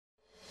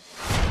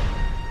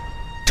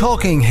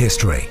Talking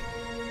history.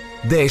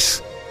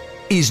 This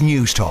is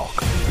News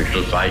Talk. We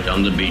shall fight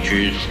on the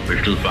beaches,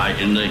 we shall fight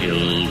in the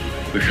hills,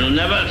 we shall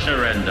never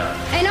surrender.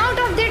 And out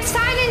of that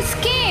silence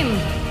came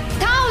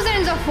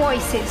thousands of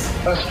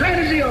voices. The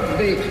strategy of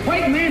the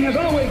white man has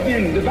always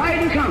been divide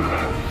and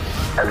conquer.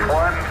 It's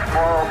one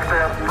small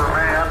step for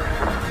man,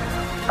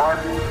 one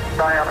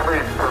giant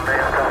leap for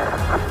mankind.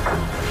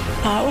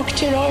 A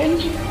Uachtaráin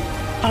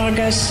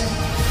agus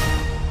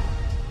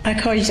a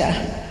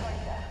Coisa.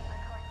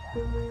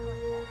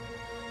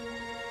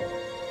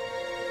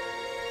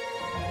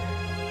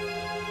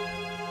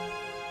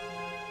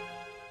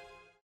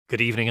 Good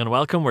evening and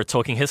welcome. We're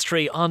talking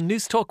history on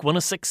News Talk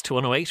 106 to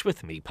 108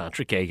 with me,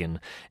 Patrick Gagan.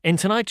 In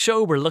tonight's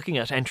show, we're looking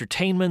at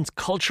entertainment,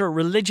 culture,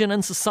 religion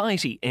and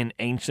society in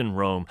ancient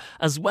Rome,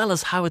 as well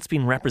as how it's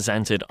been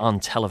represented on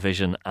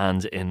television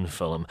and in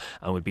film.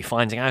 And we'll be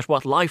finding out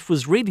what life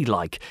was really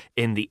like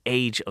in the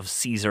age of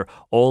Caesar,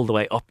 all the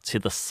way up to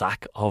the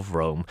sack of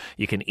Rome.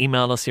 You can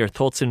email us your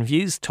thoughts and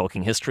views,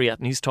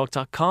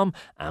 talkinghistory@newstalk.com,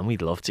 and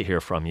we'd love to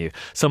hear from you.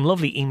 Some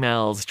lovely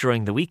emails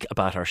during the week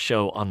about our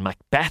show on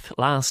Macbeth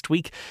last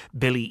week.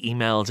 Billy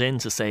emailed in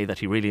to say that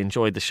he really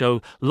enjoyed the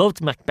show,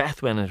 loved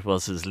Macbeth when it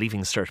was his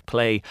Leaving Cert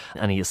play,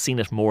 and he has seen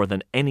it more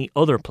than any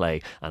other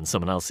play. And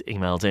someone else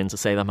emailed in to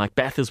say that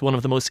Macbeth is one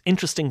of the most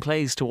interesting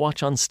plays to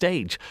watch on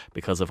stage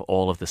because of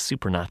all of the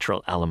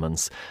supernatural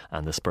elements.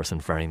 And this person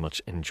very much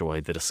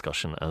enjoyed the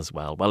discussion as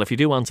well. Well, if you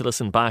do want to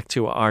listen back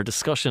to our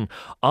discussion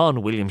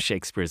on William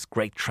Shakespeare's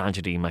great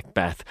tragedy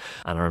Macbeth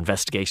and our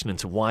investigation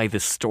into why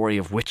this story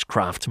of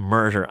witchcraft,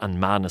 murder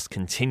and madness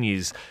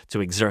continues to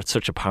exert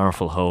such a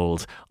powerful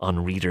hold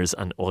on readers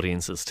and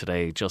audiences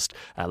today, just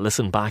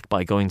listen back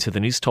by going to the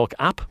News Talk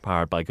app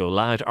powered by Go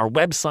Loud, our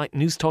website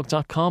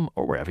newstalk.com,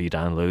 or wherever you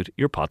download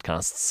your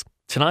podcasts.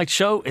 Tonight's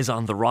show is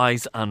on the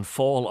rise and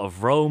fall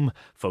of Rome,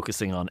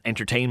 focusing on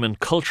entertainment,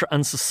 culture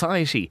and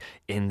society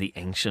in the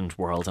ancient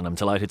world. And I'm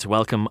delighted to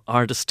welcome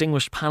our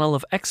distinguished panel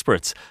of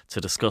experts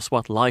to discuss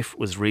what life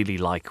was really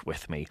like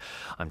with me.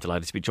 I'm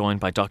delighted to be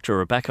joined by Dr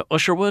Rebecca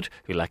Usherwood,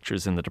 who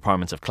lectures in the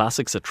Department of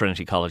Classics at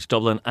Trinity College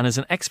Dublin and is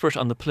an expert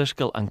on the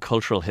political and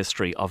cultural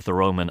history of the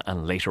Roman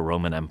and later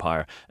Roman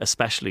Empire,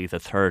 especially the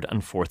 3rd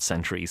and 4th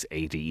centuries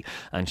AD.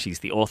 And she's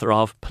the author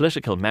of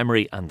Political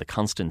Memory and the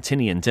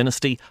Constantinian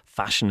Dynasty,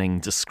 Fashioning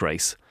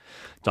Disgrace.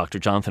 Dr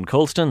Jonathan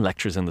Coulston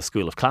lectures in the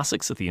School of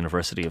Classics at the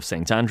University of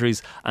St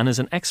Andrews and is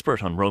an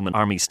expert on Roman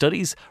army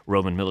studies,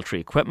 Roman military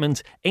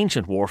equipment,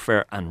 ancient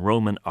warfare and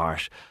Roman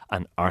art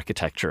and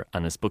architecture.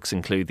 And his books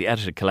include the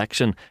edited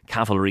collection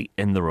Cavalry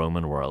in the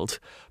Roman World.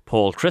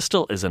 Paul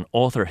Chrystal is an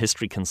author,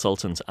 history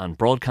consultant and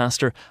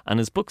broadcaster, and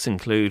his books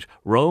include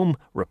Rome,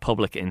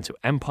 Republic into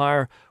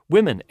Empire,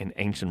 Women in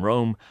Ancient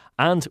Rome,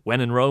 and When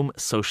in Rome,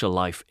 Social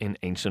Life in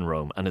Ancient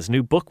Rome. And his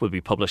new book will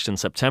be published in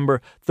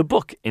September, The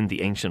Book in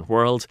the Ancient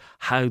World,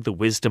 How the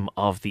Wisdom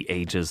of the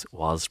Ages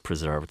Was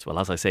Preserved. Well,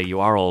 as I say, you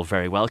are all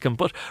very welcome.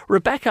 But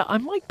Rebecca, I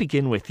might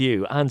begin with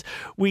you. And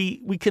we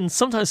can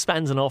sometimes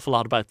spend an awful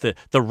lot about the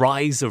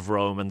rise of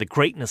Rome and the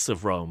greatness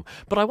of Rome.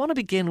 But I want to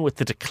begin with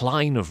the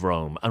decline of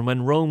Rome. And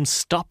when Rome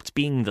stopped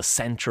being the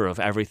centre of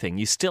everything,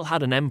 you still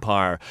had an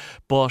empire,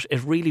 but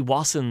it really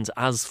wasn't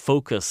as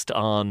focused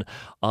on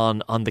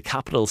the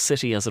capital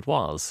city as it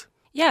was.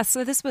 Yeah,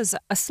 so this was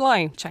a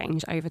slow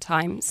change over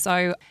time.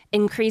 So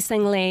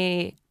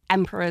increasingly,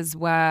 emperors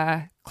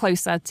were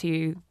closer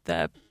to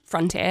the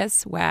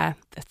frontiers where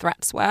the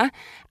threats were,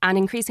 and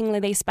increasingly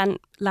they spent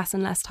less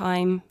and less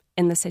time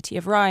in the city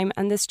of Rome,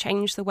 and this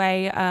changed the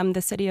way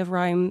the city of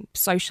Rome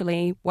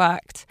socially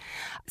worked.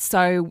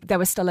 So there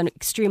was still an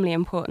extremely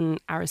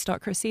important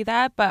aristocracy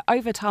there, but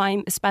over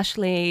time,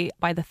 especially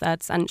by the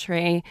 3rd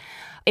century,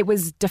 it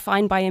was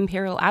defined by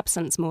imperial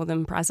absence more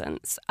than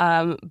presence.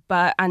 For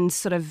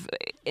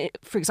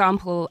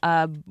example,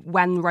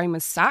 when Rome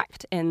was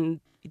sacked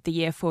in the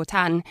year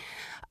 410,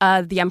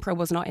 the emperor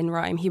was not in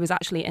Rome. He was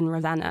actually in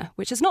Ravenna,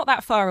 which is not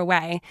that far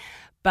away,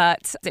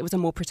 but it was a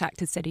more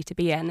protected city to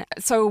be in.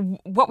 So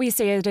what we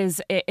see it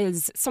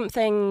is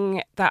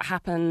something that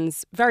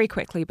happens very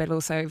quickly, but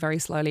also very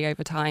slowly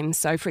over time.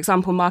 So, for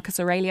example, Marcus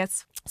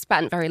Aurelius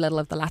spent very little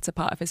of the latter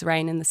part of his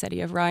reign in the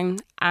city of Rome,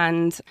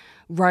 and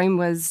Rome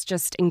was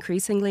just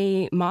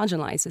increasingly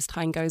marginalized as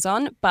time goes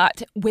on.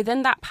 But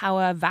within that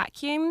power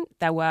vacuum,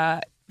 there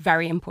were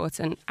very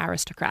important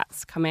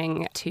aristocrats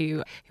coming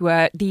to who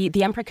were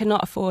the emperor could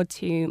not afford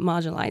to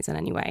marginalize in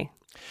any way.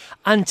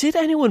 And did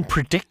anyone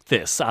predict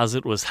this as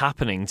it was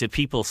happening? Did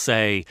people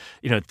say,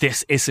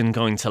 this isn't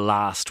going to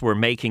last, we're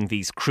making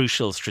these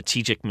crucial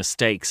strategic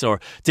mistakes? Or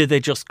did they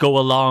just go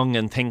along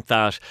and think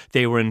that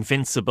they were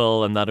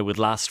invincible and that it would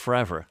last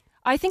forever?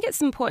 I think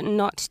it's important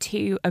not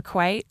to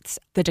equate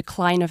the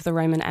decline of the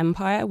Roman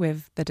Empire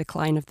with the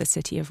decline of the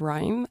city of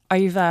Rome.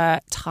 Over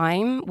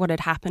time, what had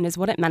happened is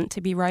what it meant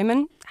to be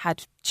Roman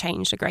had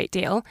changed a great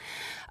deal.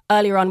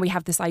 Earlier on, we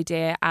have this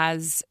idea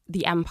as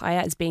the empire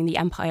as being the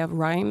Empire of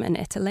Rome and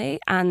Italy,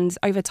 and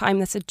over time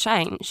this had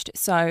changed.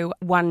 So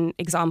one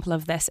example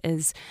of this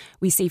is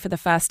we see for the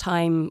first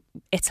time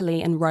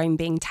Italy and Rome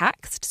being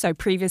taxed. So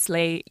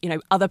previously,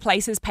 other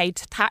places paid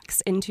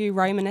tax into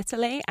Rome and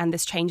Italy, and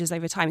this changes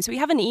over time. So we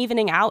have an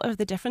evening out of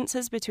the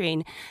differences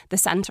between the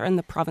centre and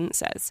the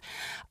provinces.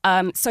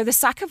 So the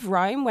sack of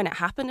Rome, when it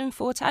happened in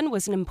 410,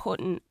 was an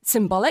important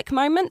symbolic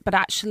moment, but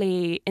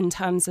actually in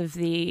terms of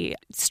the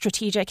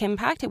strategic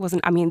impact, it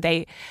wasn't.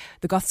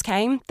 The Goths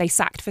came, they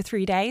sacked for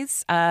 3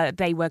 days.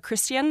 They were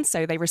Christian,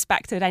 so they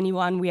respected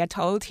anyone, we are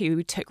told,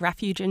 who took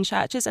refuge in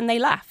churches, and they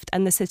left,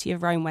 and the city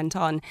of Rome went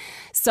on.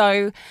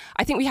 So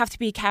I think we have to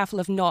be careful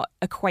of not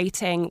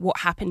equating what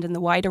happened in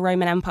the wider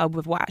Roman Empire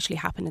with what actually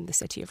happened in the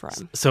city of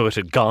Rome. So it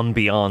had gone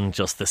beyond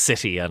just the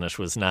city, and it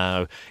was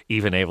now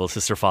even able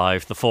to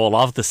survive the fall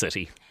of the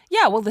city.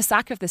 Yeah, well, the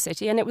sack of the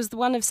city, and it was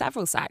one of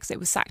several sacks. It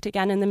was sacked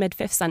again in the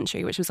mid-5th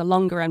century, which was a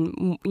longer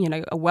and,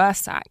 a worse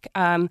sack.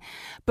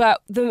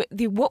 But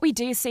what we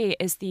do see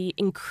is the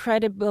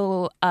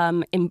incredible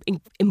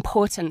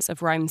importance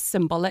of Rome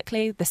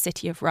symbolically. The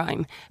city of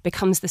Rome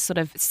becomes the sort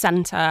of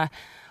centre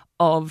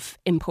of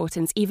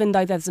importance, even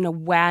though there's an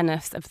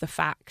awareness of the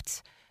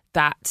fact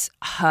that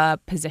her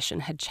position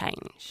had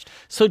changed.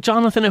 So,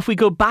 Jonathan, if we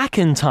go back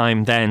in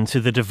time then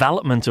to the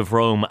development of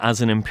Rome as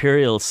an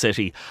imperial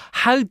city,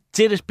 how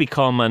did it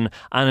become, and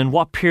in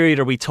what period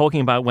are we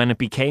talking about when it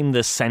became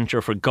this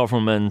centre for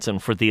government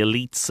and for the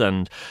elites,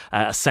 and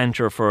a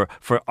centre for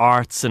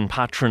arts and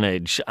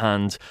patronage,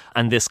 and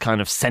this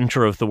kind of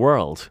centre of the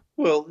world?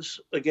 Well,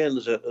 this, again,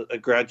 is a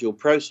gradual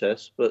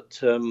process,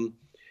 but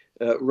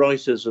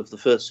writers of the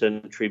 1st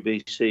century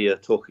BC are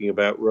talking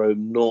about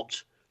Rome not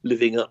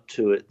living up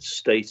to its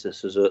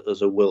status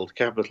as a world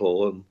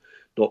capital, and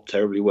not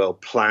terribly well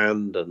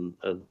planned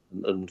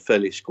and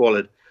fairly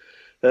squalid.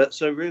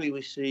 So really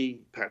we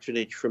see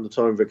patronage from the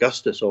time of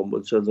Augustus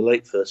onwards, so in the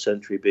late 1st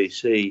century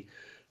BC.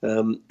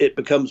 It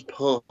becomes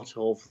part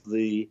of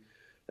the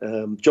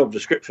job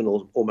description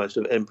almost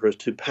of emperors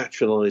to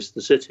patronise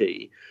the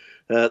city.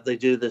 They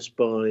do this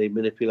by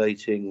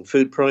manipulating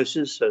food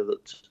prices so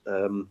that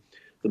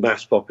the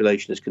mass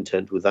population is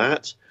content with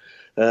that.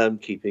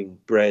 Keeping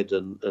bread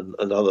and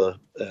other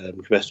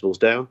comestibles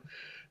down,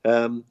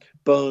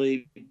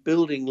 by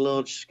building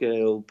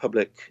large-scale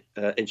public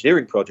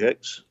engineering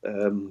projects,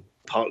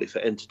 partly for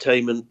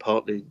entertainment,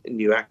 partly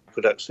new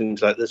aqueducts,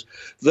 things like this.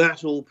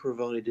 That all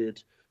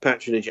provided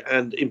patronage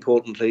and,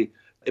 importantly,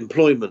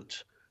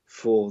 employment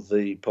for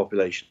the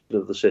population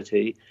of the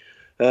city.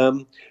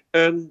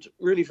 And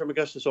really from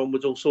Augustus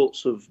onwards, all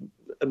sorts of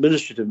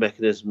administrative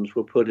mechanisms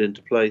were put into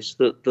place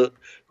that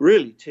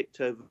really ticked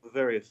over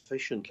very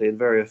efficiently and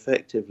very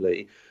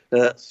effectively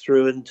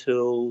through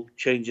until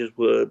changes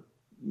were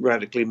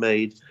radically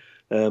made,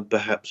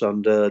 perhaps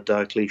under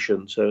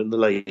Diocletian, so in the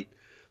late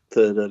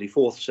 3rd, early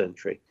 4th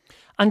century.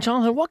 And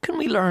Jonathan, what can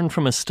we learn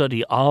from a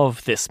study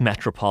of this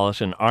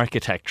metropolitan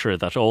architecture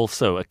that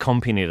also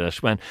accompanied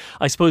it? When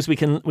I suppose we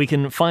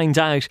can find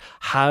out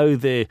how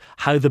the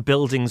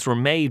buildings were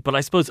made, but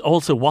I suppose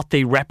also what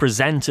they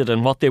represented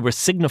and what they were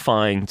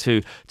signifying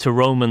to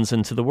Romans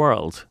and to the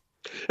world.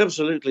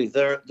 Absolutely,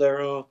 there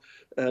are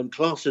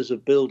classes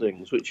of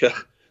buildings which are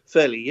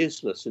fairly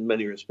useless in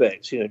many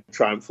respects.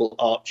 Triumphal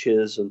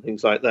arches and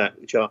things like that,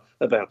 which are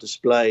about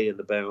display and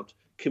about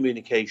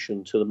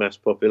communication to the mass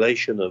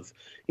population of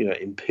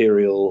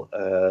imperial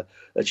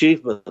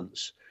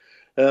achievements.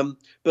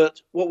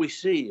 But what we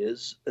see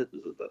is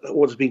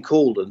what has been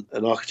called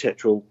an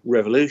architectural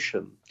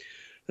revolution.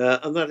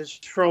 And that is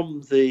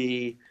from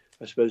the,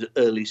 I suppose,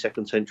 early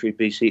 2nd century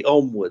BC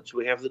onwards.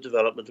 We have the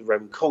development of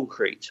Roman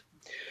concrete,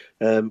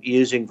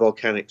 using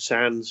volcanic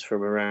sands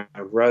from around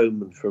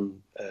Rome and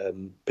from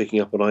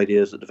picking up on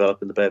ideas that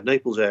develop in the Bay of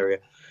Naples area.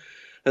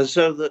 And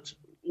so that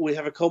we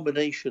have a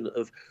combination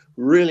of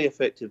really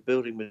effective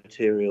building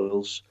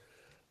materials,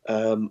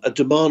 a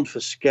demand for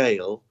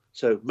scale,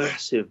 so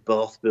massive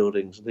bath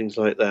buildings and things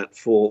like that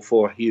for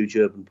a huge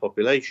urban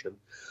population,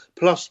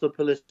 plus the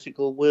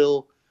political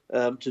will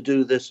to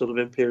do this sort of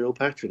imperial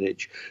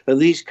patronage. And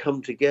these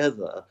come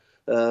together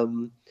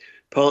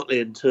partly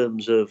in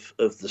terms of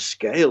the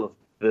scale of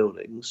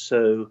buildings,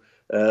 so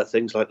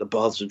things like the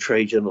Baths of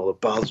Trajan or the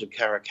Baths of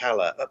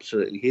Caracalla,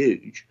 absolutely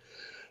huge.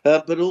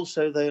 But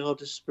also they are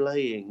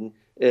displaying,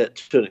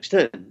 to an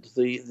extent,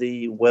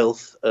 the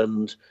wealth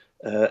and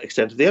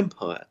extent of the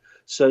empire.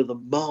 So the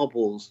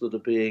marbles that are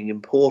being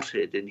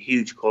imported in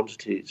huge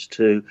quantities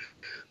to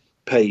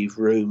pave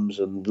rooms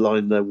and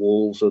line their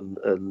walls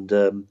and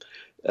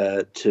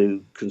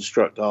to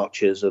construct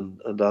arches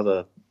and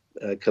other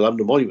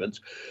columnar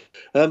monuments,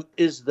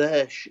 is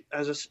there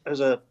as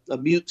a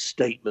mute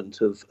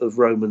statement of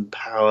Roman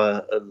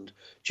power and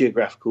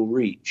geographical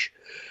reach.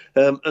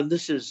 And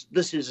this is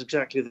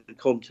exactly the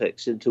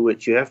context into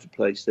which you have to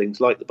place things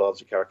like the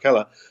Baths of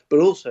Caracalla, but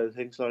also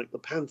things like the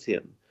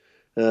Pantheon,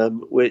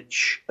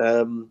 which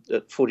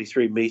at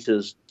 43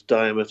 metres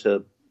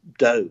diameter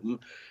dome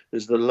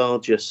is the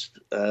largest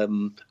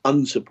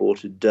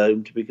unsupported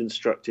dome to be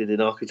constructed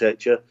in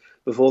architecture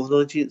before the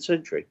 19th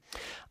century.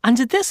 And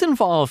did this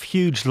involve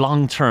huge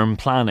long-term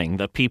planning,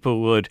 that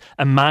people would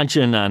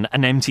imagine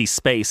an empty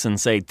space and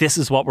say, this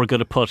is what we're going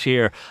to put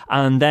here?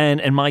 And then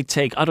it might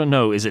take, I don't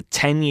know, is it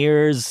 10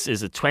 years?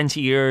 Is it 20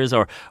 years?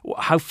 Or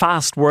how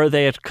fast were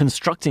they at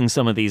constructing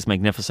some of these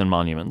magnificent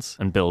monuments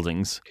and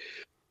buildings?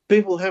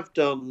 People have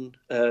done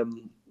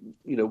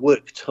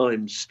work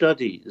time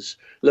studies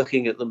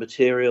looking at the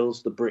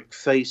materials, the brick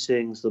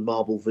facings, the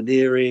marble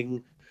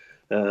veneering,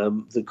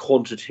 the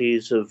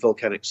quantities of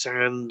volcanic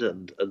sand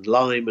and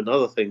lime and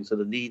other things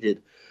that are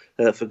needed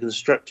for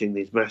constructing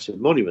these massive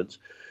monuments.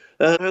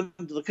 And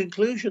the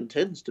conclusion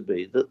tends to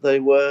be that they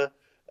were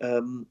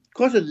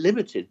quite a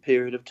limited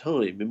period of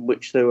time in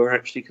which they were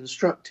actually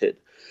constructed.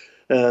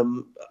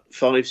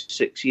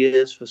 5-6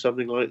 years for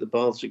something like the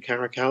Baths at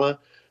Caracalla,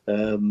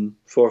 4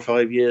 or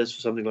 5 years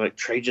for something like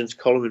Trajan's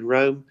Column in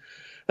Rome.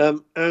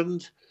 The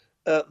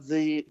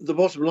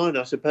bottom line,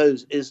 I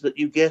suppose, is that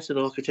you get an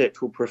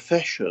architectural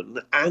profession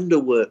and a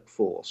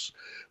workforce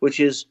which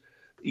is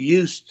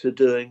used to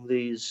doing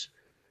these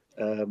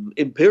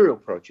imperial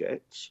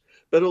projects,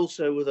 but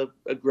also with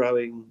a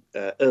growing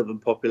urban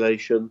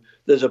population.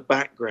 There's a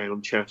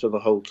background chatter the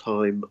whole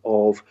time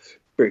of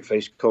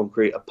brick-faced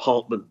concrete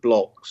apartment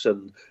blocks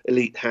and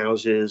elite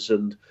houses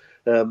and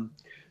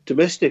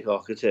domestic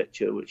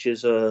architecture, which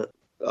is a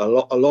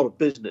lot of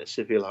business,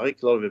 if you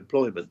like, a lot of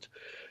employment.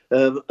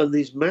 And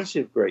these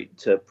massive,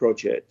 great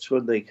projects,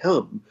 when they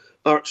come,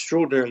 are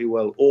extraordinarily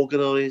well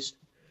organised,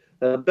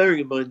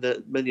 bearing in mind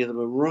that many of them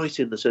are right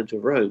in the centre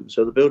of Rome,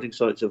 so the building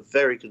sites are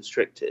very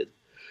constricted.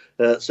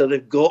 So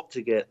they've got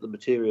to get the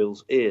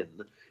materials in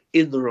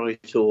the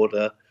right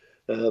order.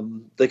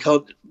 They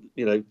can't,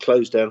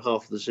 close down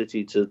half of the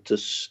city to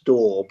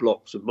store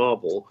blocks of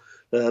marble.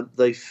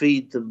 They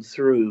feed them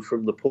through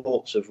from the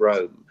ports of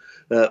Rome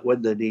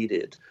when they're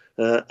needed.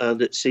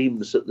 And it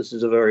seems that this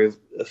is a very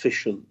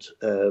efficient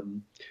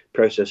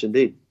process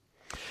indeed.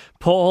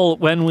 Paul,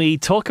 when we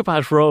talk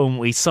about Rome,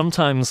 we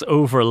sometimes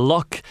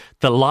overlook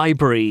the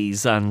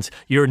libraries, and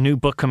your new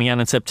book coming out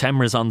in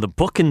September is on the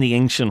book in the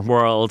ancient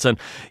world. And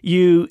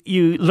you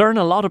learn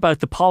a lot about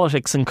the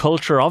politics and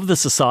culture of the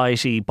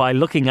society by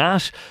looking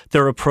at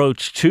their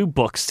approach to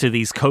books, to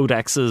these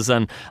codexes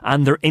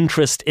and their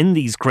interest in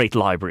these great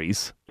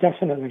libraries.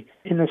 Definitely.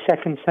 In the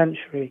 2nd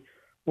century,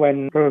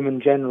 when Roman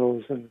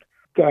generals and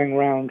going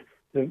around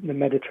the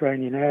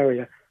Mediterranean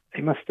area,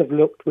 they must have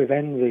looked with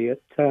envy at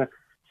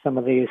some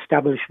of the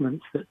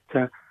establishments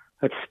that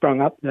had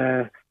sprung up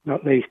there,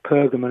 not least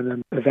Pergamon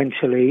and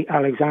eventually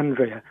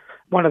Alexandria.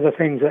 One of the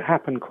things that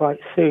happened quite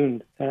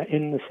soon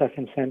in the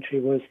 2nd century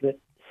was that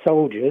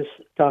soldiers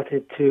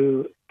started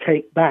to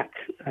take back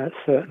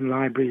certain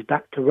libraries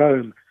back to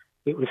Rome.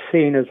 It was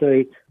seen as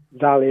a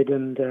valid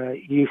and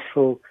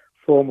useful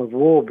form of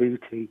war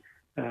booty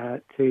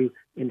to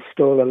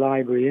install a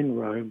library in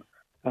Rome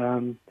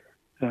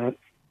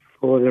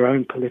for their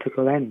own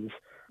political ends.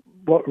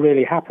 What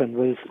really happened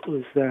was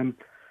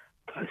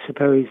I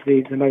suppose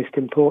the most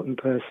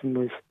important person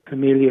was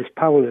Aemilius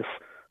Paulus,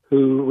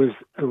 who was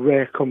a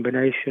rare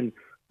combination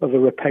of a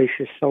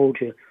rapacious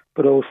soldier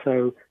but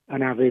also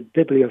an avid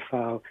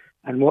bibliophile.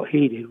 And what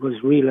he did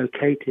was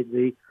relocated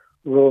the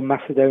Royal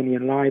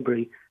Macedonian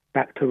Library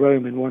back to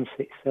Rome in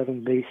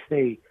 167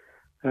 BC.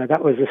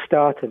 That was the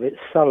start of it.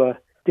 Sulla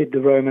did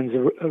the Romans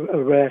a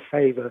rare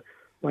favour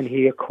when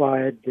he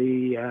acquired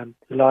the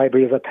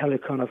library of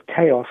Apellicon of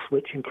Teos,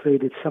 which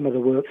included some of the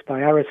works by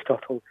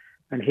Aristotle,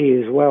 and he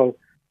as well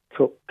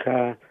took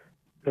the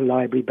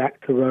library back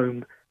to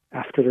Rome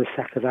after the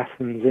sack of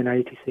Athens in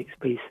 86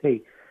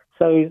 BC.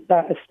 So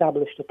that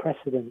established a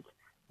precedent.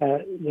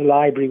 The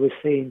library was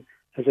seen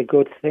as a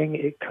good thing.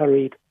 It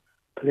curried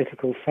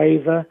political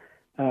favour.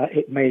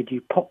 It made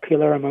you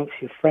popular amongst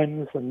your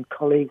friends and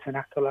colleagues and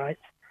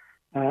acolytes.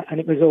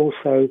 And it was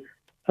also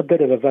a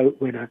bit of a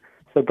vote winner.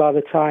 So by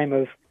the time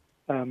of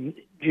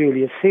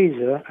Julius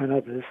Caesar and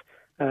others,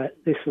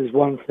 this was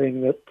one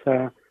thing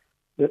that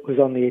was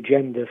on the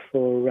agenda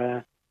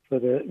for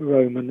the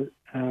Roman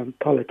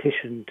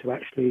politician to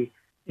actually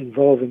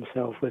involve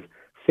himself with.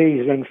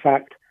 Caesar, in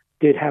fact,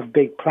 did have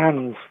big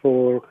plans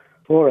for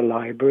a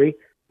library,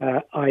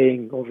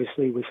 eyeing,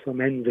 obviously, with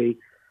some envy,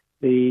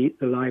 the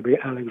library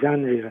at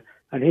Alexandria,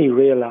 and he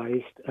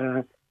realised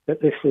that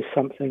this was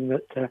something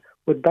that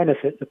would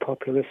benefit the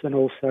populace and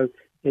also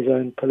his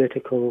own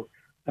political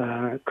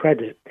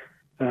credit.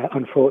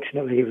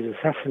 Unfortunately, he was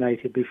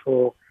assassinated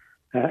before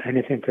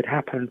anything could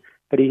happen,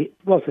 but he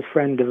was a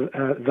friend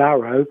of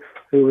Varro,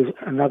 who was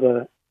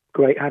another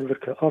great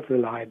advocate of the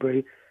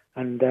library,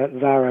 and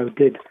Varro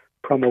did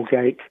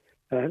promulgate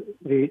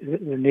the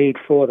need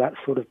for that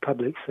sort of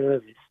public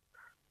service,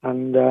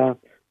 and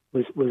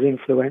was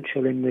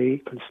influential in the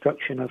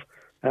construction of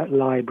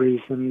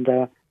libraries and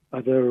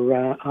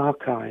other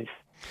archives.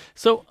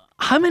 So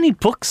how many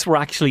books were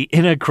actually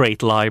in a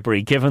great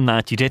library, given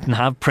that you didn't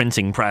have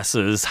printing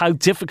presses? How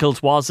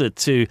difficult was it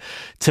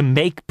to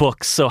make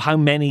books? So how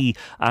many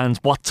and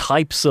what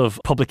types of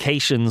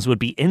publications would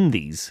be in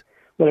these?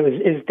 Well,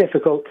 it was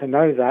difficult to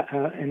know that.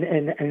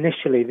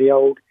 Initially, the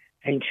old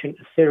ancient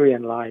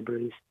Assyrian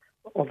libraries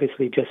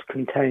obviously just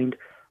contained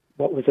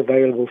what was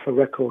available for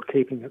record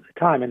keeping at the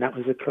time, and that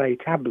was a clay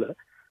tablet.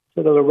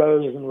 So there were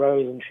rows and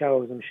rows and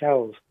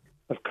shelves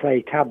of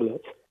clay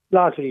tablets,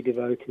 largely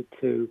devoted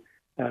to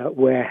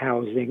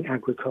warehousing,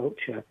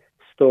 agriculture,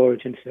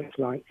 storage and such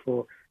like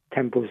for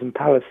temples and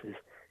palaces.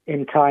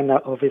 In time,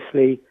 that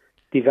obviously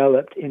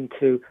developed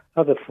into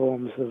other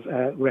forms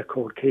of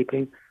record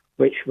keeping,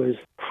 which was,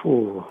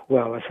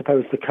 I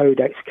suppose the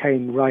codex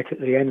came right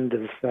at the end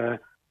of the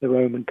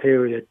Roman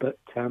period, but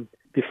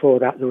before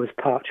that there was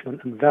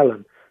parchment and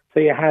vellum. So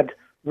you had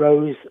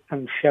rows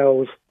and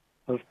shelves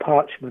of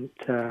parchment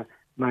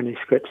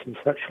manuscripts and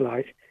such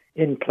like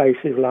in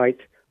places like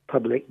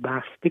public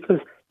baths, because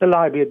the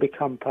library had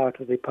become part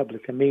of the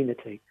public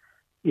amenity.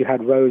 You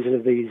had rows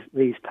of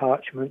these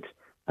parchments,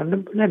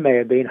 and there may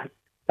have been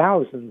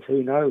thousands,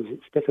 who knows?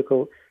 It's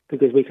difficult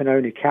because we can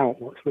only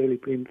count what's really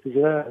been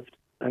preserved.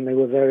 And they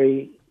were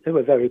very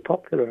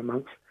popular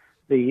amongst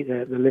the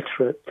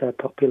literate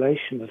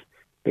population of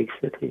big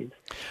cities.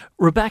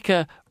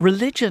 Rebecca,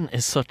 religion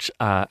is such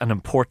an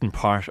important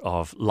part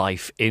of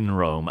life in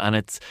Rome, and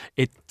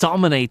it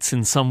dominates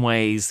in some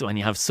ways when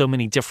you have so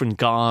many different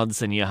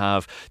gods and you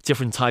have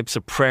different types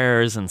of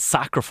prayers and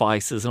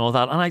sacrifices and all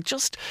that. And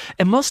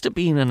it must have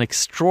been an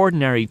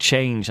extraordinary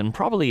change, and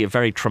probably a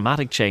very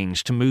traumatic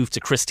change, to move to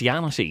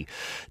Christianity,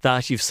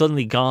 that you've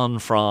suddenly gone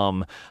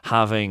from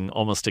having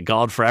almost a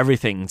god for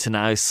everything to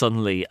now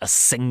suddenly a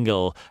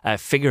single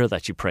figure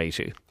that you pray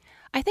to.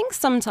 I think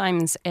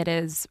sometimes it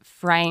is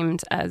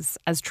framed as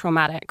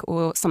traumatic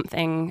or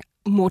something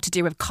more to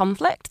do with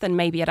conflict than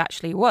maybe it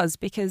actually was,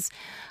 because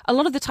a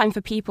lot of the time for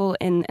people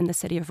in the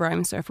city of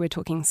Rome, so if we're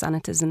talking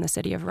senators in the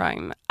city of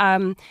Rome,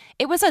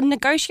 it was a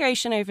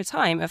negotiation over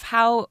time of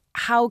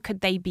how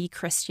could they be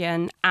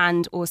Christian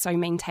and also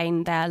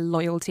maintain their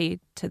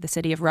loyalty to the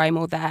city of Rome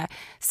or their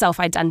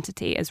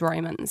self-identity as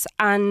Romans.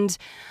 And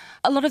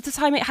a lot of the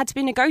time it had to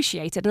be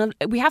negotiated. And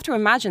we have to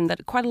imagine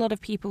that quite a lot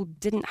of people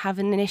didn't have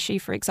an issue,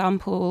 for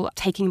example,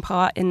 taking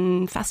part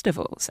in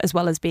festivals as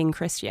well as being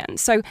Christian.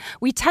 So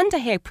we tend to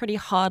hear pretty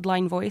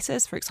hardline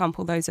voices, for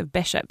example, those of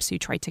bishops who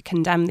try to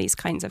condemn these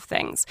kinds of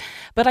things.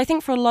 But I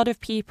think for a lot of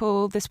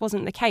people, this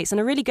wasn't the case.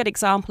 And a really good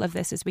example of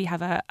this is we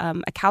have a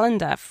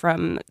calendar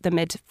from the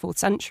mid-4th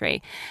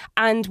century.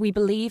 And we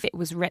believe it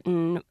was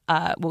written,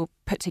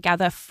 put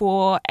together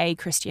for a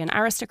Christian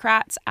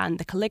aristocrat, and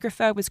the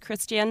calligrapher was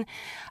Christian.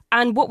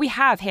 And what we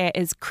have here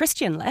is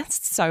Christian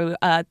lists, so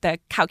the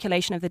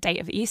calculation of the date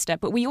of Easter,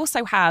 but we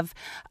also have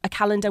a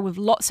calendar with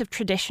lots of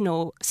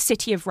traditional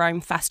City of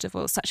Rome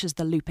festivals, such as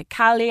the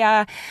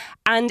Lupercalia.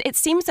 And it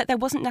seems that there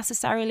wasn't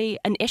necessarily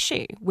an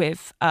issue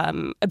with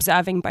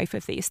observing both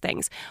of these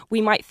things.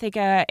 We might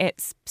figure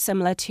it's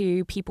similar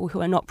to people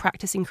who are not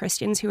practicing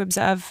Christians who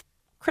observe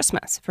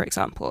Christmas, for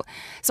example.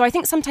 So I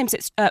think sometimes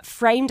it's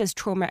framed as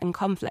trauma and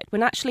conflict,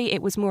 when actually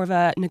it was more of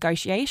a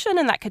negotiation,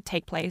 and that could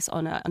take place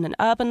on an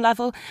urban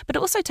level, but it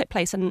also took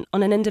place on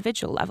an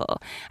individual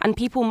level. And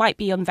people might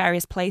be on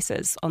various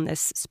places on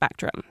this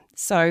spectrum.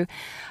 So,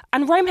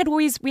 and Rome had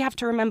always, we have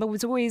to remember,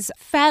 was always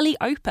fairly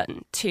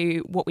open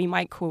to what we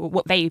might call,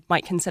 what they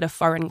might consider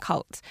foreign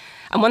cult.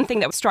 And one thing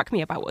that struck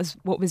me about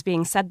what was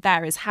being said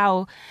there is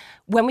how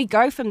when we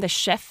go from the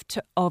shift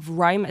of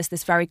Rome as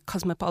this very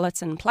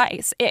cosmopolitan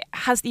place, it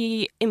has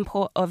the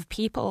import of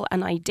people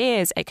and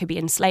ideas. It could be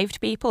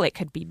enslaved people, it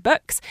could be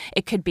books,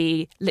 it could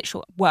be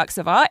literal works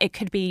of art, it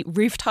could be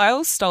roof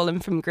tiles stolen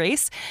from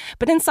Greece.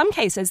 But in some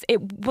cases,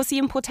 it was the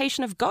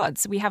importation of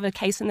gods. We have a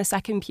case in the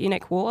Second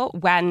Punic War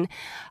when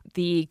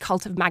the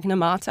cult of Magna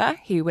Mater,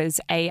 who was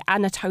an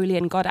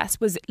Anatolian goddess,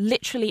 was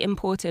literally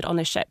imported on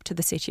a ship to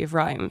the city of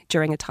Rome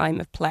during a time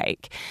of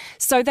plague.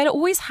 So there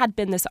always had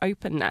been this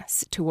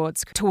openness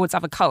towards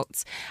other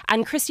cults.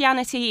 And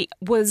Christianity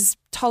was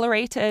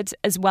tolerated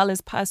as well as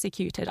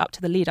persecuted up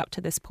to the lead up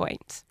to this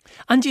point.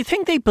 And do you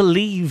think they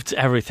believed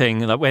everything?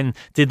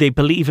 Did they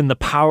believe in the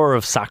power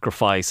of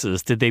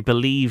sacrifices? Did they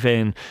believe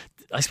in,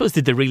 I suppose,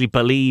 did they really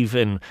believe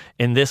in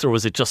this, or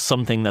was it just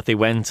something that they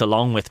went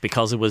along with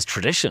because it was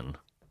tradition?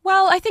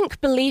 Well, I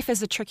think belief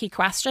is a tricky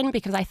question,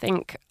 because I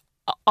think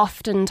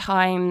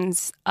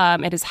oftentimes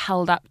it is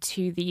held up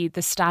to the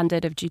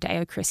standard of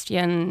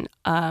Judeo-Christian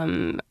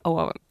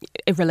or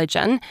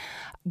religion.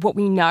 What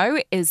we know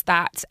is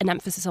that an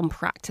emphasis on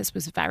practice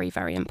was very,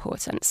 very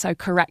important. So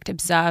correct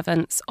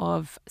observance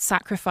of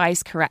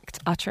sacrifice, correct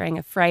uttering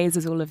of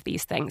phrases, all of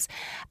these things.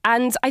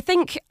 And I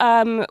think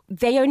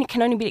they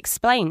can only be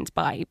explained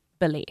by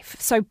belief.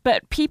 So,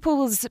 but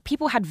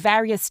people had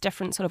various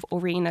different sort of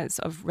arenas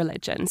of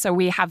religion. So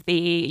we have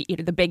the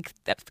big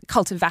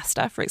cult of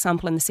Vesta, for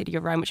example, in the city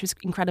of Rome, which was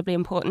incredibly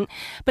important.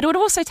 But it would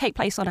also take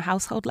place on a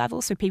household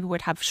level. So people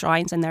would have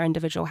shrines in their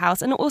individual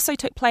house, and it also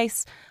took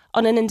place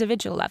on an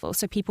individual level.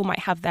 So people might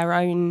have their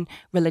own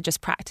religious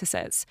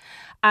practices.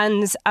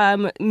 And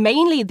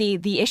mainly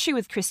the issue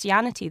with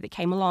Christianity that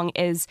came along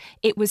is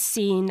it was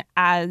seen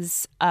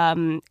as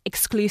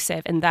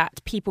exclusive, in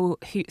that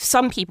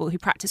some people who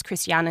practice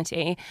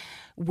Christianity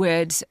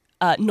would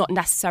not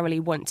necessarily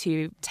want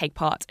to take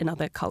part in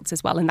other cults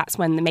as well. And that's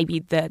when maybe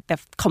the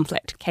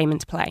conflict came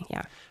into play.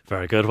 Yeah.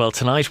 Very good. Well,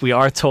 tonight we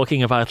are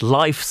talking about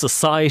life,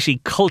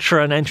 society, culture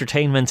and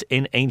entertainment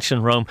in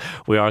ancient Rome.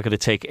 We are going to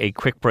take a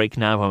quick break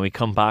now. When we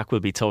come back, we'll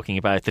be talking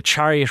about the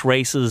chariot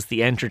races,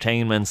 the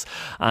entertainments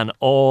and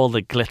all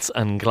the glitz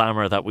and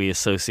glamour that we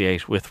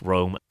associate with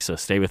Rome. So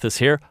stay with us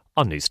here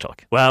on News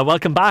Talk. Well,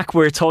 welcome back.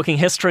 We're talking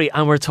history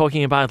and we're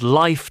talking about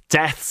life,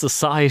 death,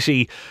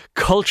 society,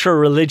 culture,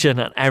 religion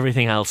and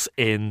everything else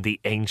in the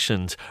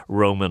ancient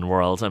Roman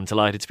world. I'm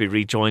delighted to be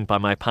rejoined by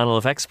my panel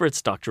of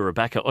experts, Dr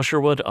Rebecca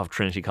Usherwood of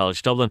Trinity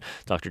College Dublin,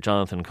 Dr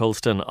Jonathan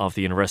Coulston of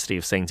the University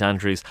of St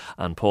Andrews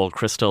and Paul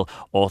Chrystal,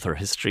 author,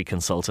 history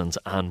consultant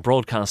and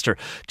broadcaster.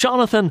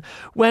 Jonathan,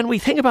 when we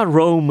think about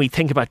Rome, we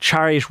think about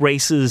chariot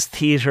races,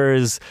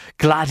 theatres,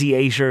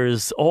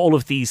 gladiators, all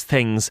of these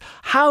things.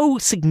 How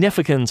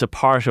significant a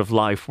part of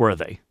life were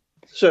they?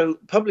 So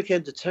public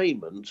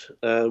entertainment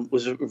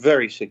was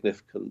very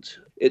significant.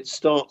 It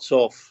starts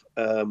off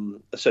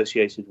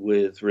associated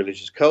with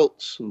religious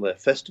cults and their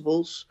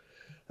festivals.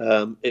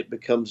 It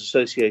becomes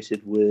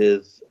associated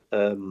with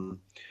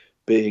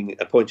being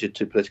appointed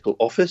to political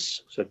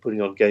office, so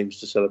putting on games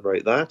to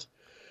celebrate that.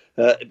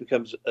 It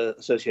becomes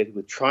associated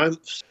with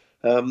triumphs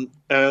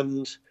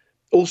and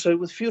also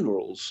with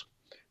funerals.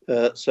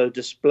 So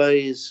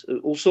displays,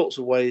 all sorts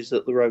of ways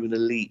that the Roman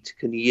elite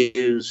can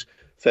use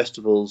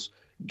festivals,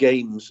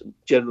 games,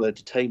 general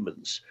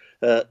entertainments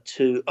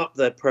to up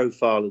their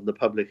profile in the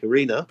public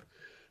arena,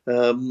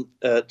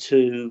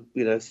 to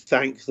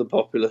thank the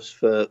populace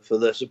for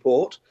their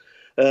support,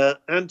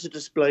 and to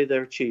display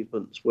their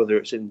achievements, whether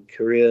it's in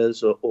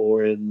careers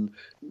or in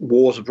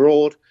wars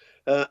abroad,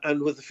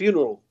 and with the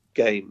funeral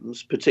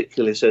games,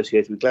 particularly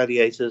associated with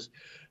gladiators.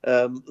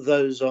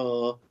 Those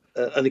are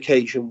an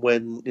occasion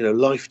when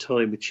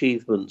lifetime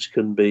achievements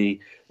can be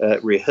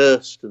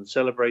rehearsed and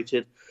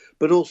celebrated,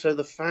 but also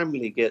the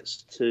family gets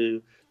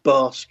to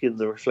bask in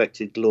the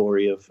reflected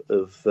glory of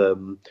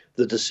the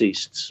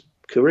deceased's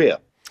career.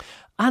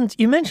 And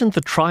you mentioned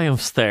the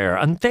triumphs there,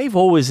 and they've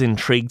always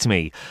intrigued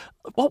me.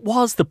 What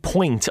was the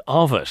point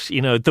of it?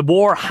 The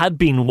war had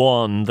been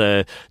won,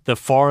 the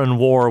foreign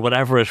war,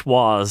 whatever it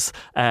was,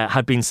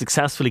 had been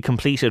successfully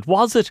completed.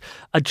 Was it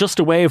just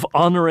a way of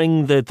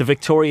honouring the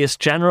victorious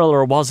general,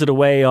 or was it a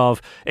way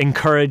of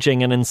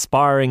encouraging and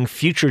inspiring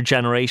future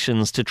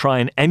generations to try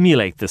and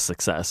emulate this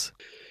success?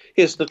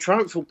 Yes, the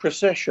triumphal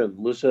procession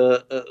was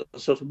a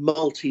sort of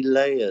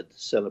multi-layered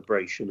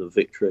celebration of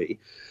victory.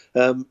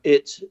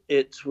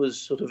 It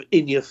was sort of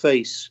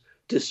in-your-face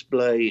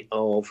display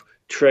of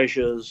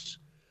treasures,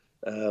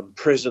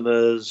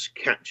 prisoners,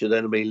 captured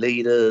enemy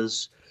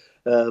leaders.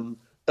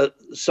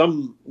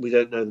 Some, we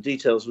don't know the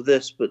details of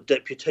this, but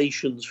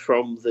deputations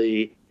from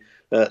the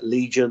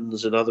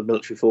legions and other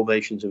military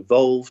formations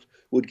involved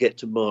would get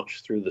to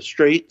march through the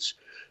streets.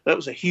 That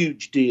was a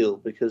huge deal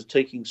because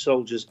taking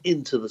soldiers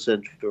into the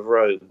centre of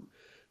Rome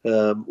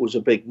was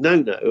a big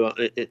no-no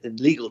in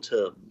legal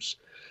terms.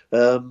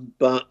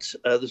 But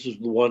this was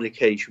the one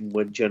occasion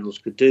when generals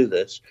could do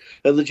this.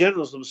 And the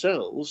generals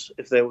themselves,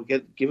 if they were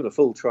given a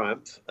full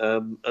triumph,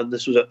 and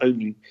this was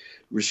only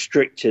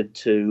restricted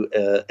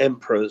to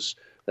emperors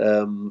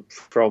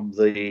from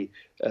the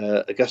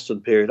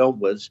Augustan period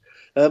onwards,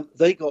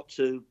 they got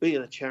to be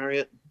in a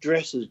chariot,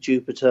 dress as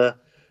Jupiter,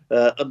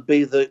 and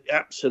be the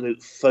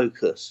absolute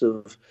focus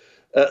of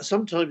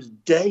sometimes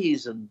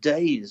days and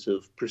days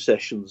of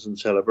processions and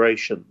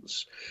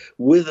celebrations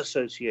with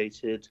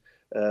associated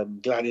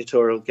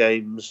gladiatorial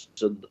games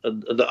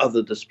and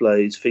other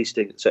displays,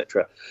 feasting,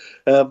 etc.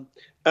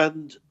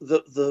 And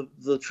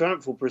the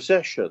triumphal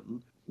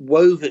procession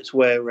wove its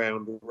way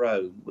around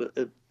Rome,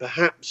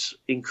 perhaps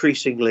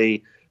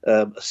increasingly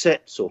a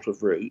set sort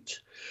of route,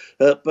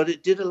 but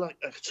it did a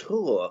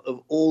tour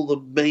of all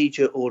the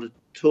major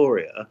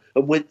auditoria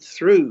and went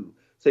through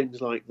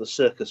things like the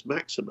Circus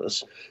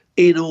Maximus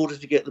in order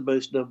to get the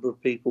most number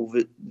of people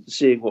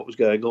seeing what was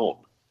going on.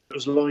 It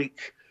was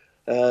like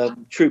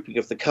trooping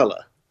of the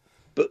colour,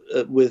 but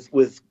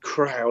with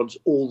crowds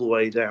all the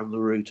way down the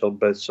route on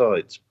both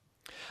sides.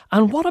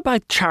 And what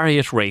about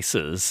chariot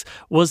races?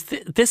 Was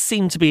this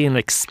seemed to be an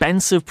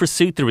expensive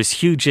pursuit? There was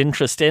huge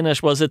interest in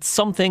it. Was it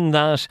something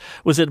that,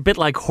 was it a bit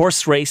like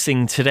horse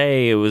racing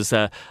today? It was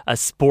a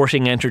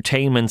sporting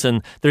entertainment,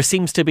 and there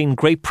seems to have been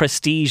great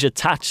prestige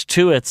attached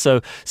to it.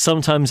 So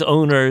sometimes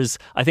owners,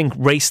 I think,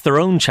 raced their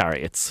own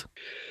chariots.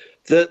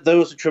 There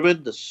was a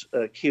tremendous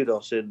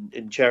kudos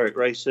in chariot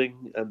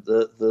racing and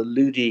the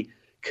ludi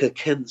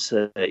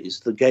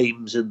circenses, the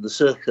games in the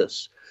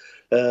circus.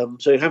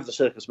 So you have the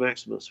Circus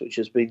Maximus, which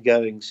has been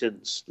going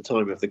since the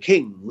time of the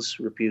kings,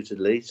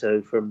 reputedly,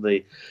 so from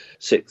the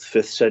 6th,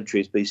 5th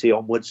centuries BC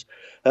onwards.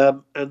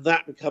 And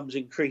that becomes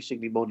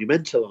increasingly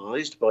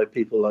monumentalized by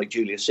people like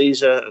Julius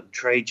Caesar and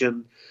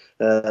Trajan.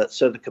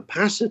 So the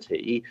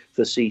capacity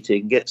for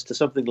seating gets to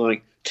something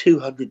like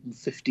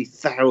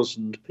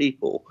 250,000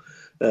 people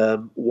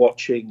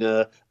watching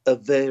a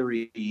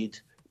varied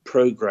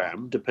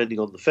programme, depending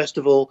on the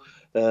festival.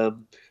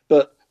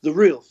 But the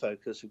real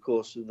focus, of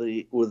course,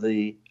 were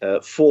the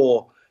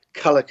 4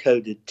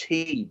 colour-coded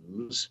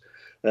teams.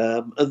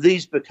 And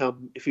these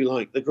become, if you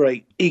like, the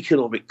great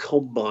economic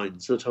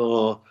combines that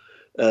are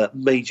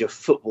major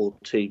football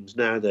teams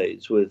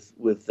nowadays,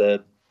 with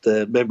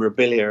their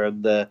memorabilia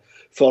and their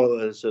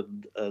followers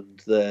and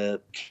their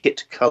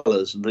kit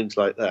colours and things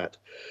like that.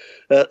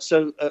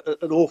 So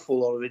an awful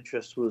lot of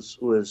interest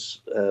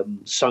was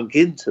sunk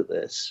into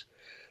this.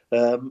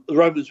 The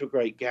Romans were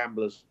great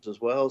gamblers as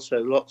well, so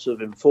lots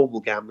of informal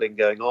gambling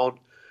going on,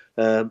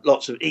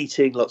 lots of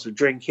eating, lots of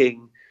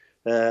drinking,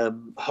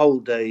 whole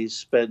days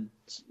spent,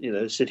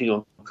 sitting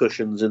on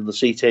cushions in the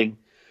seating,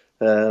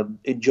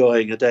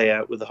 enjoying a day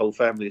out with the whole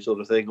family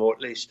sort of thing, or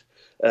at least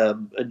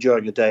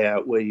enjoying a day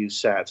out where you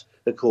sat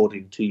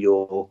according to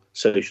your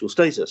social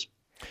status.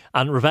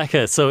 And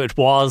Rebecca, so it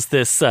was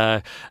this,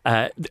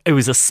 it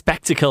was a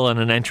spectacle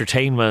and an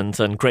entertainment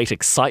and great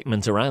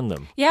excitement around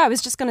them. Yeah, I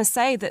was just going to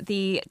say that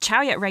the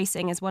chariot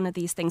racing is one of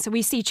these things. So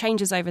we see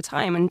changes over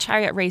time, and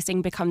chariot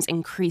racing becomes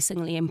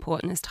increasingly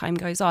important as time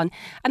goes on.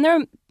 And there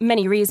are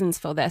many reasons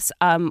for this.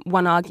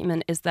 One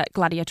argument is that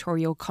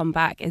gladiatorial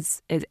combat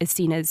is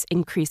seen as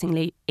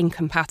increasingly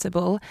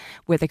incompatible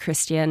with a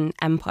Christian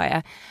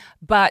empire.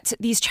 But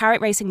these chariot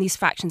racing, these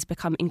factions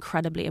become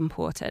incredibly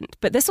important.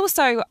 But this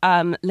also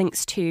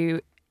links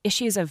to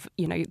issues of,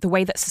 the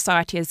way that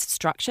society is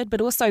structured, but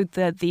also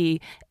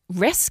the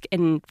risk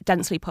in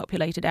densely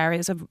populated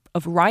areas of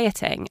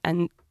rioting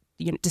and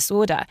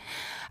disorder.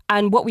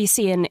 And what we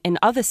see in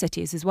other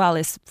cities as well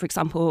is, for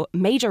example,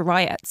 major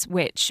riots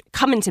which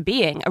come into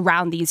being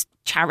around these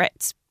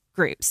chariot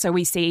groups. So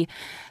we see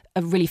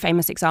a really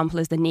famous example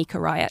is the Nika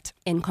riot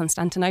in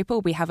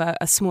Constantinople. We have a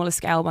smaller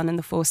scale one in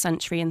the 4th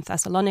century in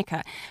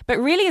Thessalonica. But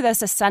really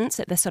there's a sense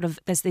that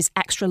there's this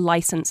extra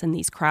license in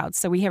these crowds.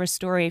 So we hear a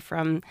story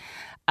from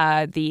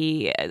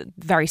the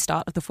very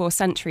start of the 4th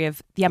century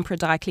of the Emperor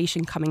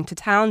Diocletian coming to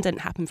town.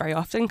 Didn't happen very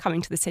often,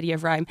 coming to the city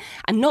of Rome,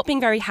 and not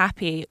being very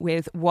happy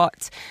with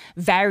what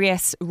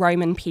various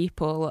Roman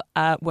people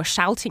were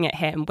shouting at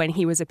him when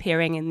he was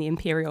appearing in the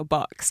imperial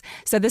box.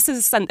 So this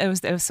is there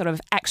was sort of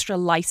extra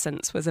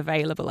license was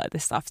available at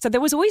this stuff. So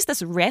there was always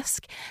this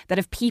risk that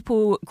if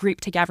people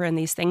grouped together in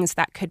these things,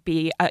 that could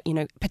be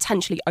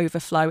potentially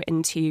overflow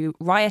into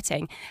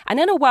rioting. And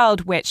in a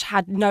world which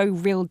had no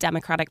real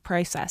democratic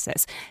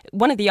processes,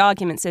 one of the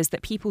arguments is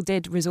that people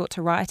did resort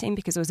to rioting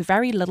because there was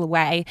very little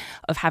way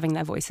of having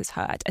their voices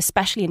heard,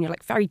 especially in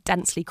very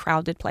densely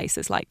crowded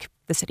places like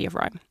the city of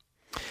Rome.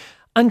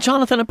 And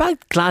Jonathan, about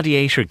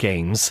gladiator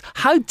games,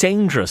 how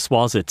dangerous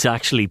was it to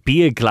actually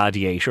be a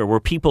gladiator? Were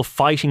people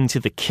fighting to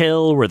the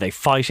kill? Were they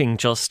fighting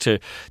just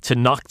to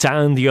knock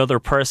down the other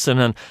person?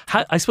 And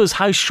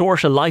how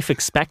short a life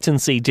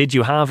expectancy did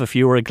you have if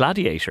you were a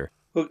gladiator?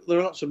 Well, there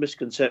are lots of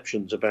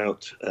misconceptions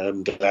about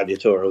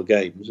gladiatorial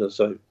games. As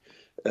I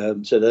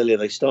said earlier,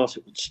 they start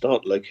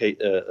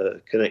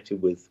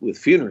connected with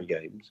funerary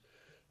games,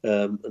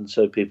 and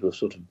so people have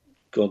sort of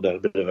gone down a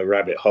bit of a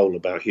rabbit hole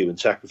about human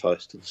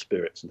sacrifice to the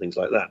spirits and things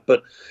like that.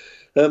 But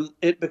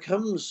it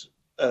becomes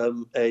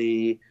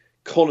a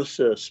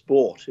connoisseur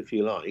sport, if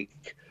you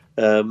like.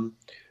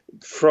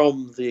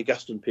 From the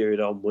Augustan period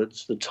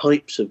onwards, the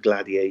types of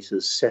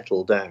gladiators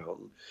settle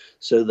down.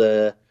 So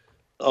their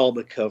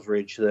armour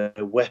coverage, their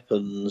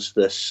weapons,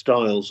 their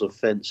styles of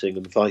fencing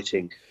and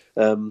fighting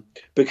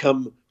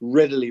become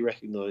readily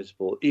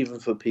recognisable, even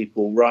for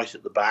people right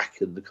at the back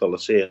in the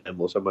Colosseum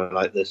or somewhere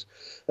like this,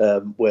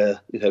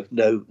 where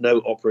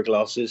no opera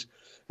glasses.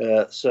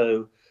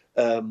 So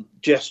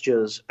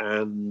gestures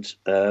and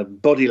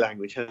body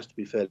language has to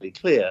be fairly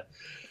clear.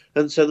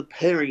 And so the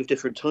pairing of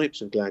different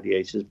types of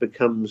gladiators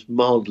becomes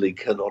mildly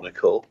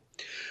canonical,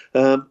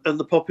 and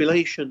the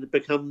population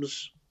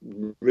becomes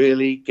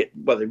really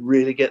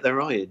get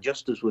their eye in,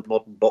 just as with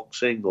modern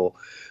boxing or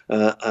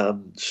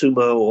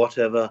sumo or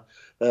whatever.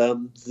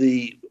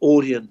 The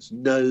audience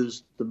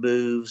knows the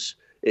moves,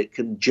 it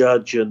can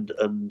judge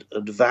and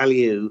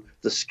value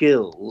the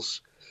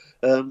skills.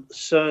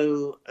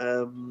 So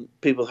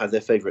people had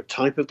their favourite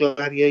type of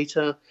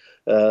gladiator.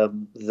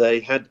 They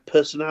had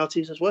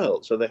personalities as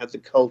well. So they had the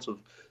cult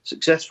of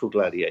successful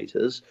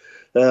gladiators,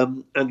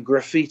 and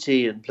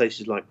graffiti in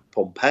places like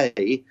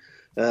Pompeii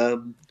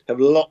have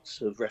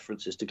lots of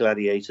references to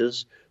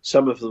gladiators,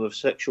 some of them of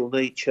sexual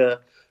nature,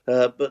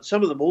 but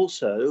some of them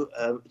also,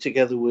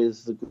 together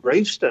with the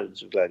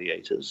gravestones of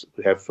gladiators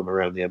we have from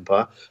around the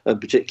empire, and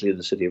particularly in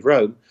the city of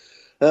Rome,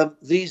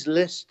 these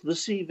list the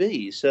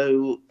CV,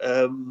 so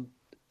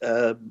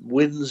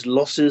wins,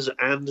 losses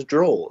and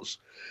draws.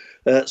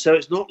 So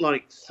it's not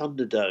like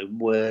Thunderdome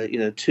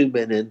where, 2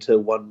 men enter,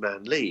 1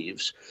 man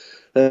leaves.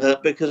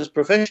 because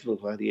professional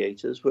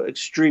gladiators were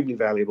extremely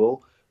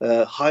valuable,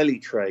 highly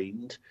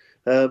trained,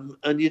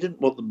 and you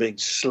didn't want them being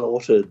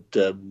slaughtered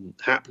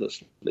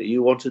haplessly.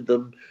 You wanted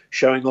them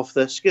showing off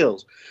their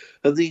skills.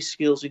 And these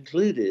skills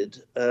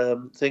included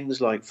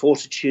things like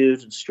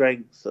fortitude and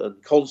strength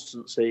and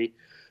constancy,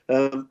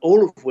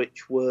 all of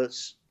which were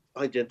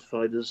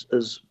identified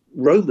as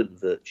Roman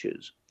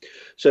virtues.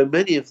 So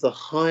many of the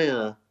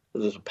higher,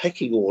 there's a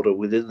pecking order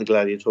within the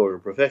gladiatorial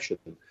profession.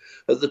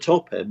 At the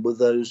top end were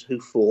those who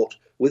fought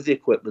with the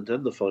equipment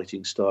and the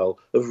fighting style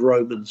of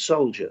Roman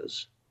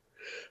soldiers.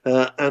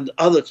 And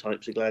other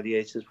types of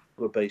gladiators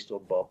were based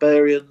on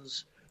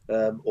barbarians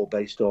or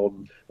based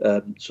on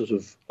sort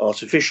of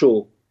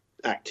artificial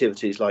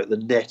activities like the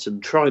net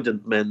and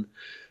trident men.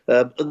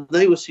 And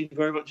they were seen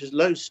very much as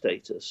low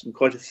status and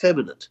quite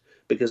effeminate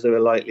because they were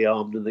lightly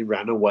armed and they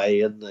ran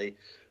away and they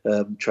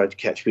tried to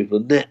catch people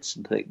in nets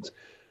and things.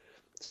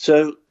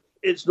 So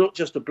it's not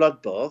just a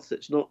bloodbath,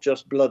 it's not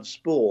just blood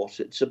sport,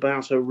 it's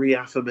about a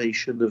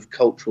reaffirmation of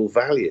cultural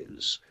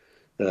values,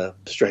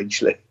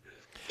 strangely,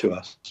 to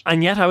us.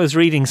 And yet I was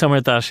reading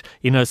somewhere that,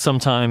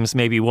 sometimes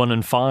maybe 1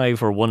 in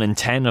 5 or 1 in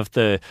 10 of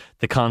the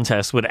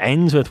contest would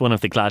end with one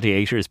of the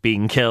gladiators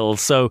being killed.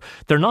 So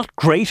they're not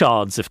great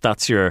odds if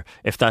that's your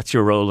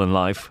role in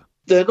life.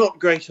 They're not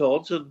great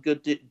odds, and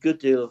good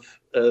deal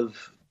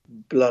of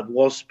blood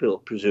was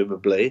spilt,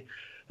 presumably.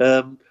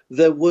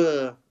 There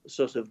were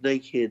sort of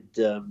naked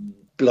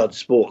blood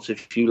sports,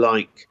 if you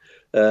like,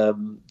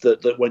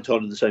 that went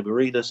on in the same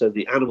arena. So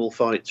the animal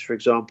fights, for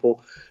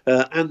example,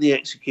 and the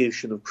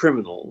execution of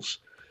criminals.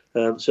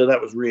 So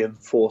that was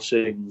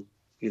reinforcing,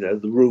 the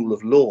rule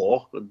of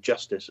law and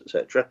justice,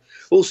 etc.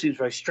 All seems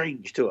very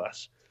strange to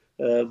us.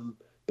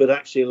 But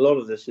actually, a lot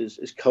of this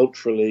is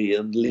culturally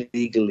and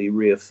legally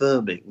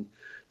reaffirming,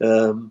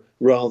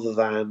 rather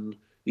than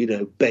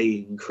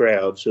baying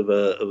crowds of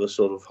a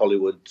sort of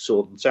Hollywood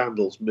sword and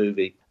sandals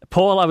movie.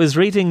 Paul, I was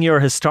reading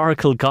your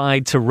historical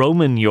guide to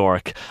Roman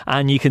York,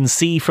 and you can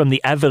see from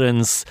the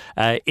evidence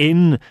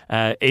in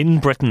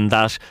Britain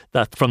that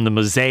from the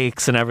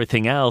mosaics and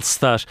everything else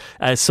that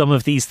some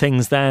of these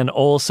things then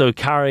also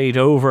carried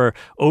over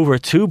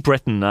to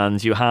Britain,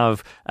 and you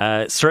have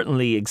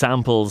certainly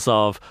examples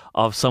of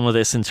some of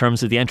this in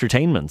terms of the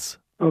entertainments.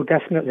 Oh,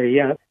 definitely,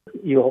 yeah.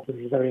 York was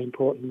a very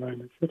important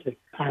Roman city,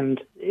 and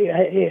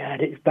it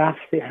had its baths.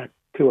 It had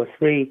 2 or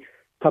 3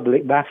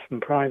 public baths and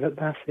private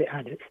baths. It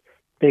had its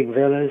big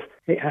villas.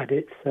 It had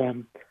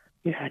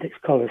its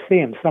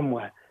Colosseum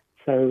somewhere.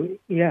 So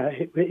yeah,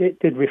 it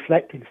did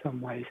reflect in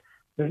some ways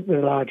the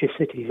larger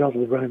cities of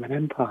the Roman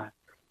Empire,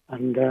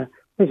 and it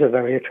was a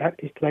very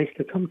attractive place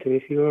to come to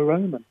if you were a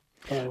Roman,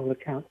 by all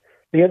accounts.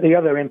 The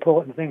other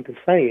important thing to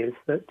say is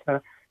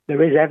that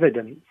there is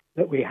evidence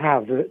that we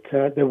have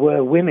that there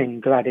were women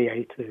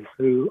gladiators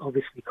who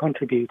obviously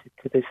contributed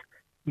to this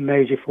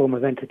major form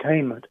of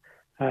entertainment.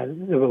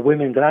 There were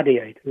women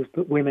gladiators,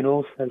 but women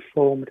also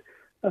formed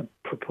a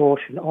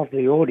proportion of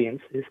the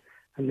audiences,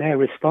 and they're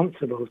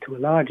responsible to a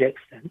large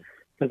extent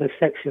for the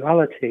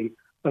sexuality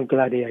of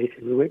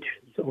gladiators, which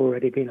has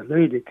already been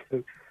alluded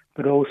to,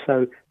 but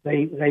also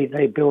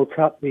they built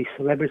up the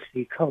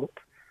celebrity cult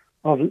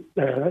of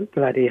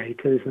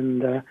gladiators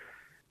and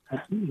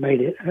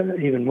made it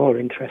an even more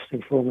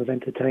interesting form of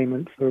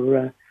entertainment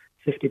for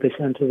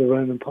 50% of the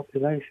Roman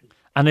population.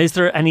 And is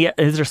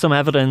there some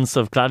evidence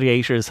of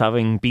gladiators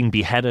having been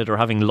beheaded or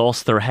having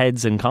lost their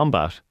heads in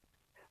combat?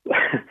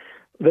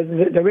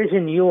 There is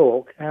in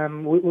York.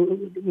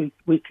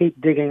 We keep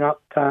digging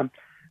up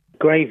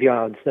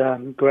graveyards,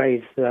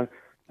 graves,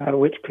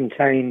 which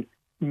contain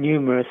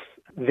numerous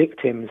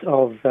victims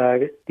of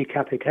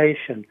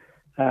decapitation.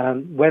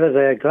 Whether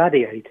they're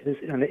gladiators,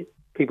 and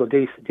people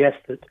do suggest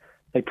that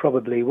they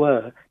probably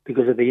were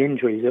because of the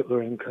injuries that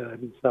were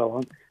incurred and so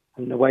on,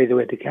 and the way they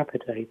were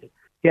decapitated.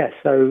 Yes,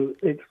 so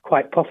it's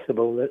quite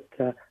possible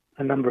that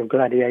a number of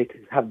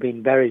gladiators have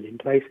been buried in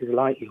places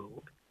like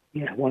York.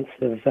 Once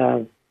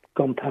they've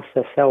gone past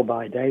their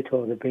sell-by date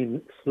or they've been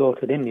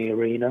slaughtered in the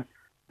arena,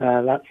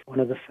 that's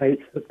one of the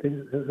fates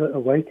that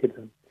awaited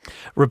them.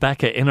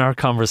 Rebecca, in our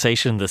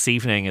conversation this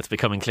evening, it's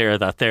becoming clear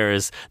that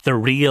there's the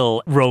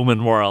real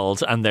Roman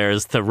world and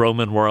there's the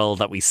Roman world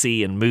that we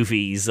see in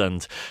movies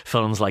and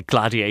films like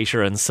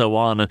Gladiator and so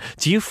on. And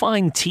do you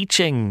find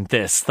teaching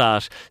this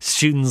that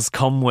students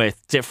come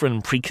with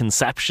different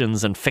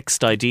preconceptions and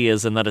fixed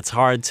ideas, and that it's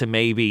hard to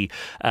maybe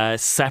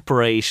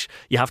separate,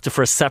 you have to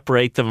first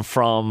separate them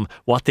from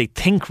what they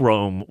think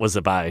Rome was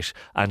about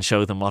and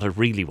show them what it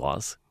really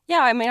was?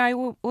 Yeah, I mean, I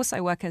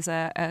also work as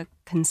a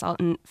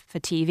consultant for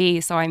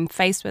TV, so I'm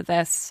faced with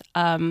this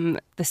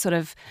sort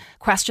of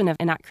question of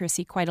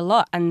inaccuracy quite a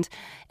lot. And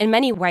in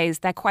many ways,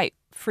 they're quite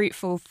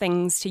fruitful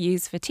things to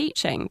use for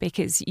teaching,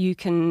 because you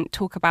can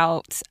talk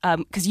about,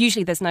 because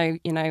usually there's no,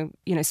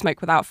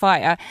 smoke without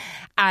fire.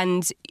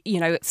 And,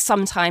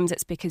 sometimes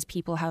it's because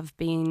people have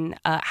been,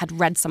 had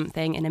read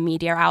something in a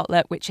media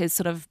outlet which is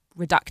sort of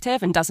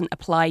reductive and doesn't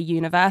apply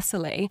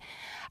universally.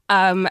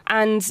 As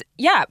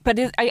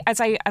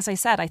I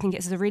said, I think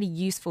it's a really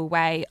useful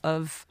way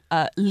of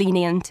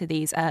leaning into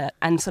these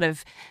and sort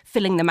of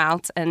filling them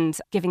out and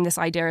giving this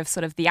idea of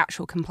sort of the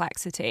actual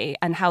complexity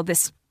and how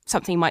this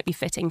something might be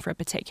fitting for a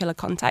particular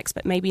context,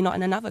 but maybe not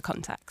in another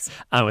context.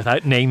 And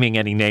without naming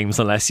any names,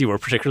 unless you were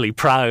particularly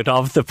proud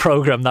of the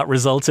programme that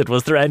resulted,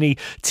 was there any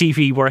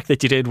TV work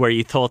that you did where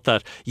you thought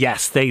that,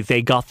 yes,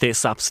 they got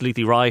this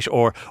absolutely right,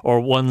 or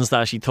ones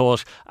that you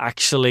thought,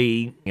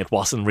 actually, it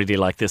wasn't really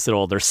like this at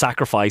all, they're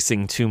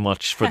sacrificing too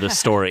much for the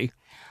story?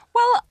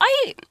 Well,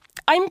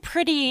 I'm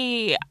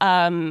pretty...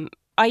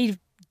 I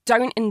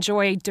don't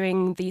enjoy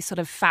doing the sort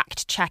of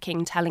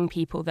fact-checking, telling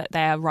people that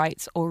they're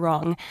right or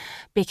wrong,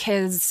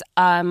 because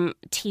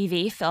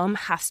TV, film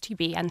has to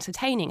be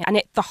entertaining.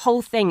 And the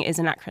whole thing is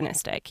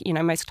anachronistic. You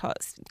know, most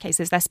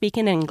cases they're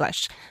speaking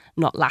English,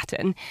 not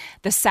Latin.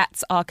 The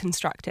sets are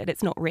constructed.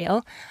 It's not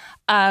real.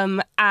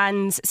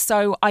 And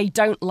so I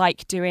don't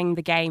like doing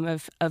the game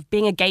of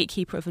being a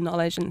gatekeeper of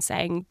knowledge and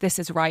saying, this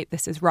is right,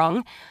 this is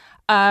wrong.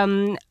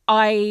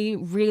 I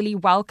really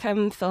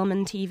welcome film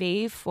and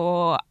TV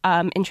for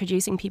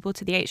introducing people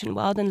to the ancient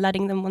world and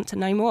letting them want to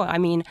know more. I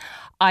mean,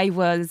 I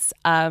was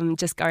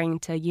just going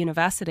to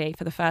university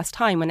for the first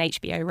time when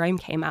HBO Rome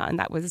came out, and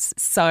that was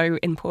so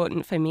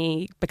important for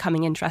me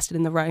becoming interested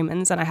in the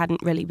Romans, and I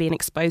hadn't really been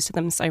exposed to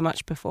them so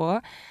much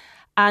before.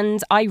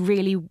 And I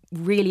really,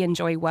 really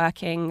enjoy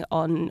working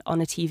on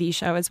a TV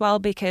show as well,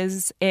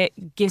 because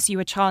it gives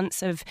you a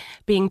chance of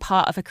being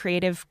part of a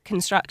creative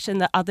construction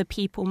that other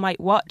people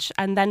might watch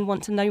and then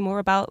want to know more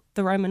about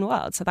the Roman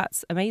world. So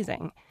that's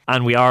amazing.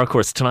 And we are, of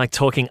course, tonight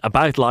talking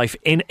about life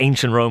in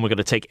ancient Rome. We're going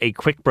to take a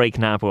quick break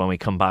now, but when we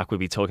come back, we'll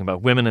be talking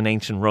about women in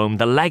ancient Rome,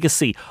 the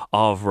legacy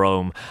of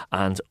Rome,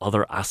 and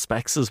other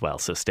aspects as well.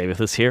 So stay with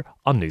us here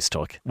on News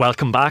Talk.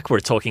 Welcome back.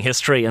 We're talking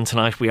history, and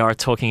tonight we are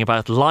talking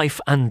about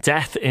life and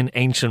death in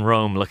ancient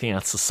Rome, looking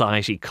at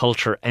society,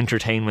 culture,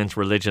 entertainment,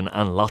 religion,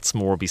 and lots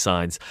more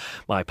besides.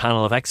 My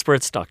panel of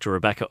experts, Dr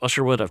Rebecca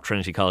Usherwood of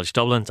Trinity College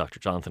Dublin, Dr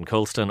Jonathan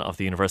Coulston of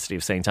the University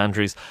of St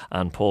Andrews,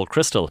 and Paul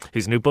Chrystal,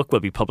 whose new book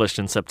will be published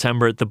in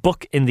September, The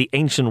Book in the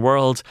Ancient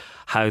World,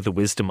 How the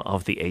Wisdom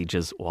of the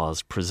Ages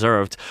Was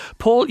Preserved.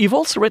 Paul, you've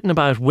also written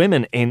about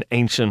women in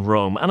ancient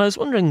Rome, and I was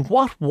wondering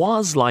what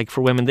was like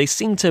for women. They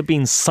seem to have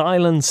been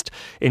silenced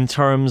in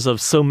terms of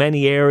so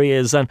many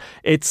areas, and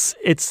it's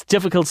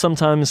difficult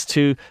sometimes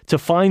to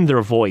find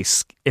their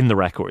voice in the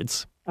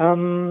records.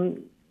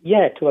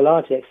 Yeah, to a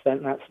large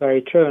extent that's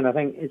very true, and I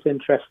think it's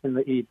interesting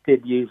that you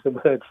did use the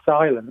word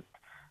silent,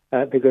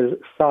 because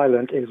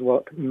silent is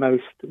what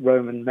most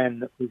Roman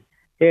men that we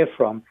hear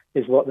from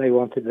is what they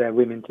wanted their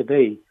women to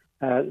be.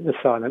 The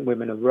Silent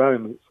Women of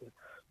Rome, it's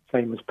a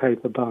famous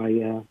paper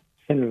by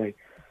Finlay.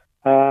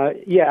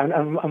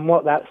 And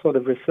what that sort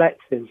of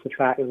reflects is the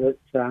fact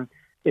that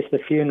if the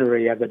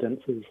funerary evidence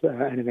is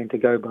anything to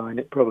go by, and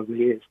it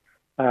probably is,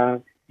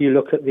 you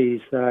look at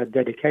these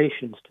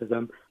dedications to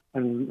them,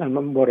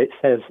 and what it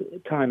says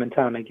time and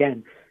time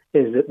again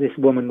is that this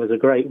woman was a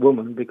great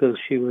woman because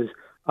she was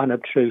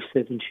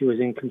unobtrusive and she was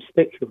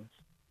inconspicuous.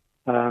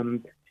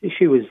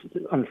 She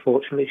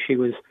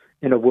was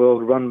in a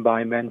world run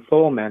by men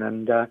for men,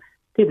 and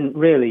didn't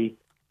really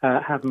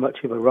have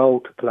much of a role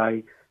to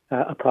play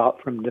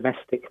apart from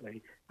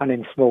domestically and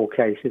in small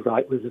cases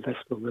like with the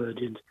Vestal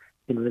Virgins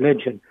in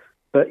religion.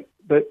 But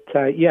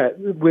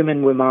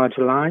women were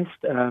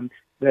marginalised.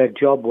 Their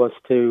job was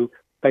to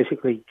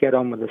basically get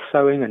on with the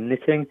sewing and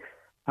knitting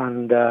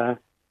and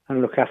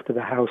look after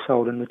the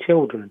household and the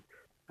children.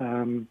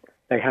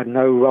 They had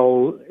no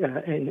role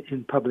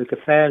in public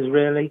affairs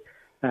really.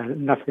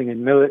 Nothing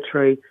in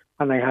military,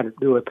 and they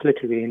were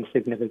politically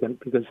insignificant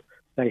because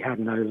they had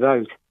no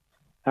vote.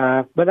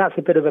 But that's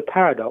a bit of a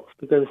paradox,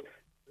 because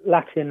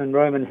Latin and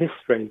Roman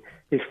history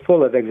is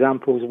full of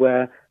examples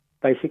where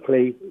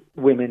basically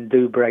women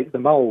do break the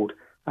mould,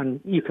 and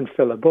you can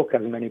fill a book,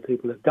 as many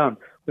people have done,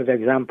 with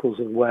examples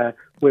of where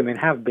women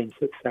have been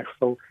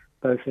successful,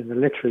 both in the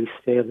literary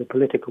sphere, the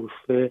political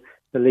sphere,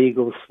 the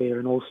legal sphere,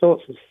 and all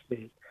sorts of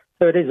spheres.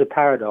 So it is a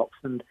paradox,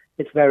 and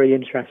it's very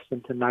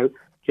interesting to note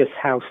just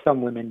how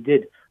some women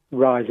did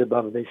rise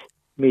above this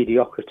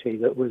mediocrity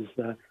that was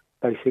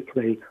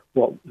basically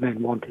what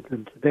men wanted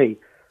them to be.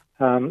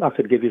 I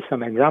could give you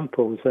some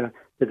examples.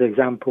 There's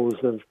examples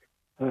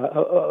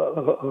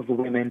of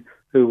women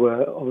who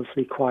were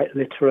obviously quite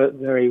literate,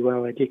 very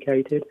well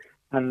educated,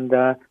 and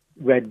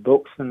read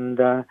books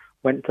and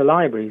went to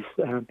libraries.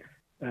 There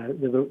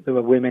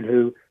were women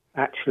who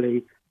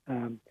actually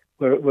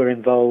were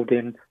involved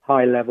in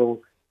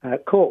high-level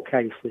court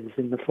cases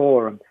in the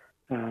forum,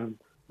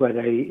 where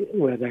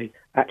they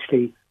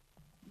actually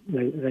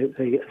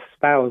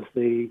espoused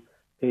the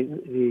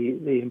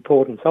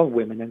importance of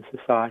women in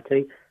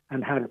society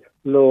and had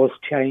laws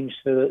changed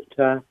so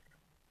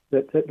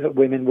that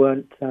women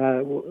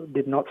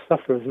did not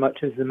suffer as much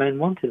as the men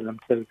wanted them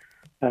to.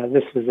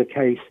 This was a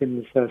case in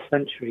the first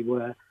century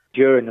where,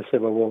 during the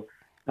Civil War,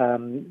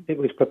 it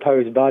was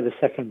proposed by the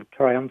Second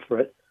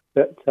Triumvirate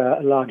that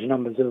large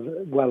numbers of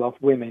well-off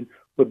women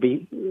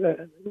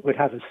would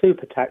have a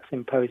super tax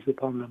imposed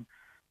upon them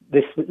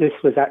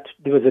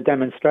there was a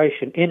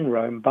demonstration in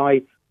Rome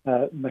by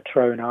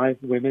matroni,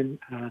 women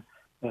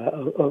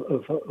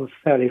of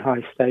fairly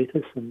high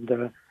status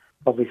and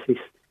obviously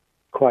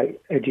quite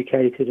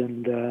educated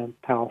and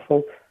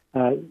powerful,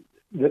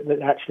 that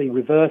actually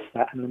reversed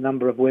that, and the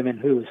number of women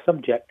who were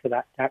subject to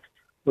that tax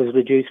was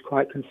reduced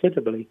quite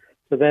considerably.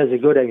 So there's a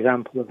good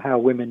example of how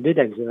women did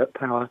exert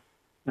power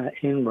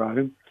in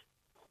Rome.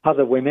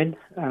 Other women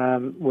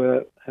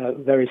were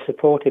very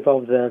supportive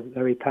of their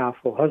very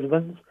powerful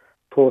husbands.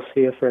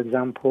 Porcia, for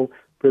example,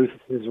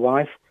 Brutus's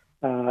wife,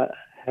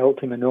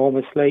 helped him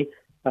enormously.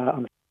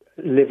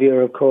 Livia,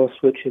 of course,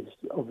 which is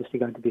obviously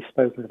going to be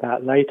spoken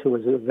about later,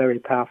 was a very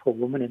powerful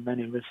woman in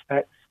many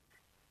respects.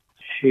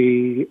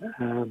 She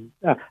and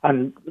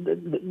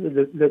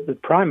the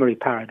primary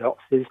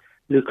paradox is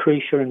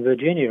Lucretia and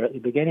Virginia at the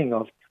beginning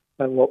of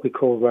what we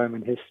call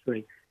Roman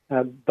history.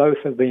 Both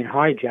have been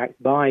hijacked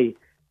by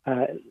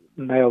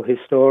male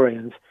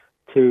historians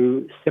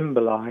to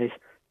symbolize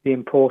the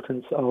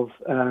importance of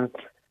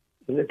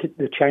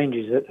the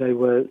changes that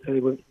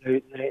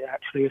they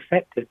actually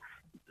affected.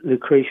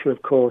 Lucretia,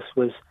 of course,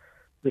 was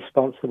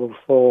responsible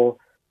for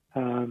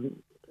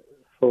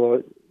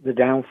the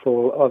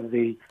downfall of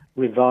the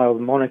reviled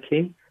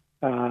monarchy,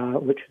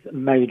 which was a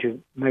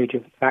major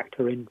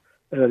factor in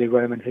early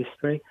Roman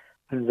history,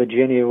 and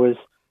Virginia was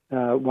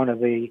one of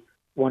the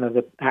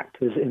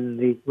actors in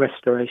the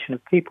restoration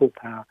of people's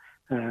power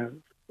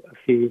a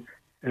few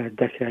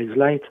decades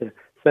later.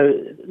 So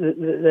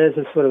there's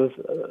a sort of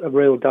a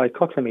real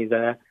dichotomy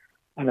there,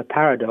 and a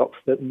paradox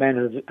that men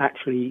have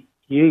actually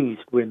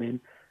used women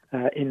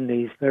in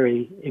these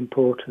very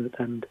important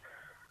and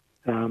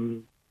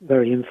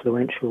very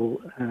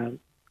influential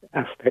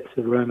aspects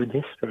of Roman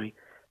history.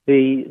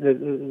 The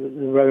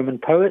Roman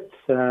poets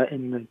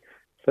in the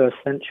first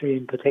century,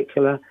 in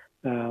particular,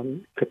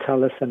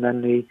 Catullus and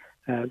then the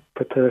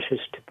Propertius,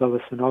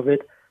 Tibullus, and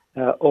Ovid,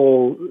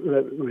 all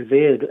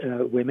revered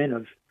women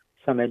of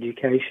some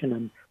education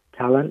and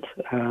talent.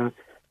 And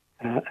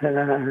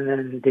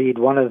indeed,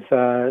 one of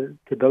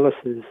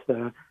Tibullus's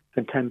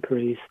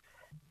contemporaries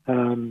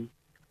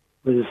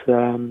was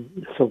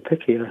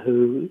Sulpicia,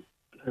 who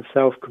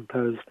herself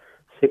composed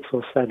 6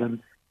 or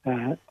 7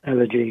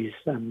 elegies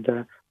and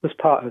was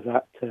part of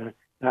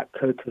that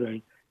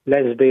coterie.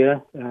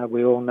 Lesbia,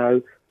 we all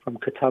know from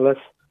Catullus,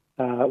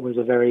 was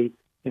a very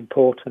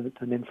important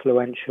and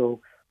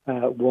influential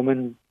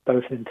woman,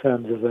 both in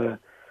terms of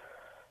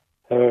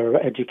her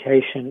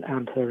education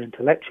and her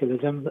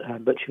intellectualism,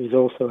 but she was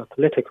also a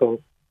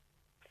political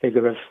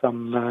figure of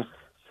some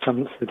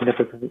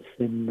significance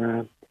in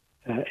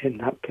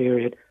that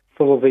period.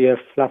 Fulvia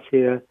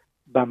Flavia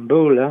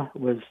Bambula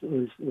was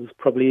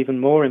probably even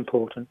more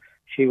important.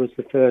 She was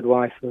the third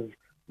wife of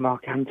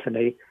Mark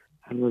Antony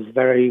and was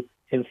very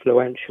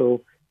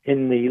influential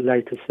in the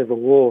later civil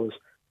wars.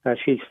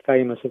 She's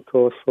famous, of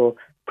course, for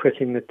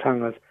pricking the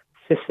tongue of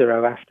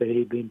Cicero after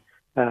he'd been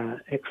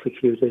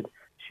executed.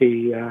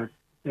 She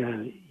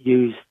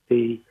used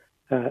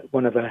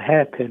one of her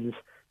hairpins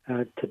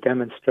to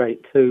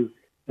demonstrate to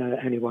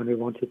anyone who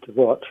wanted to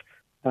watch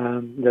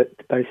that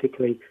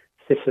basically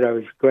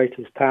Cicero's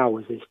greatest power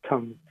was his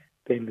tongue,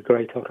 being the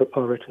great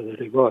orator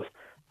that he was.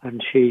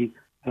 And she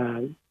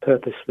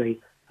purposely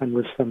and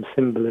with some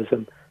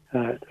symbolism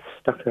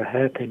stuck her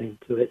hairpin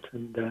into it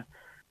and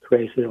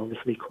created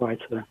obviously quite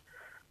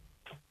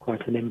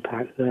an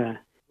impact there.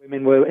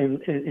 Women were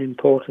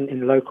important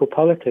in local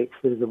politics.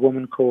 There was a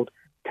woman called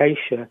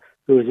Tatia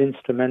who was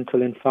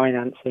instrumental in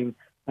financing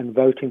and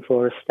voting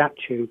for a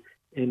statue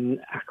in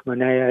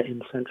Achaemenea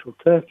in central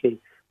Turkey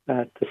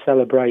to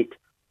celebrate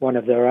one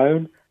of their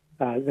own.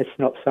 That's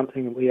not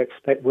something that we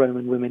expect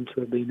Roman women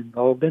to have been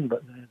involved in,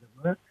 but there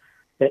they were.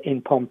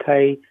 In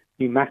Pompeii,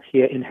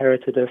 Eumacia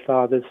inherited her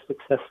father's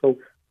successful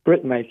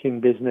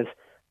brickmaking business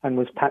and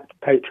was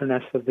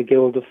patroness of the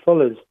Guild of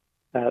Fullers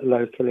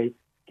locally,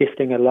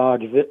 gifting a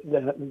large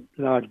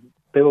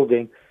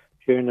building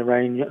during the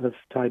reign of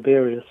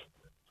Tiberius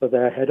for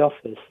their head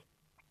office.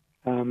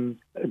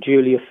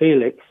 Julia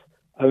Felix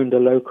owned a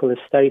local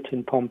estate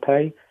in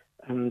Pompeii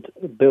and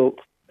built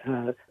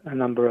a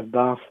number of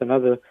baths and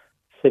other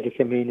civic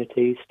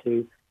amenities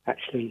to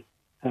actually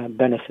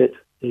benefit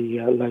the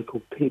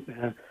local people.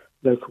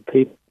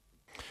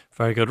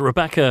 Very good.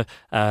 Rebecca,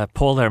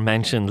 Paul there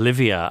mentioned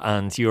Livia,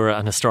 and you're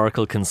an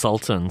historical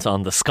consultant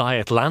on the Sky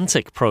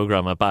Atlantic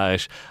programme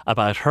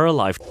about her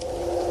life.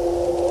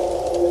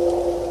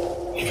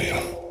 Livia,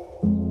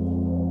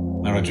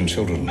 marriage and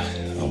children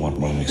are what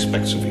Rome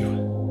expects of you.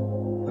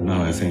 But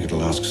now I think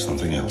it'll ask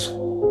something else.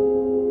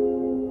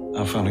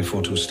 Our family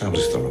fought to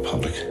establish the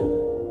Republic,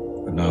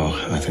 but now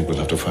I think we'll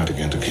have to fight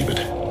again to keep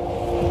it.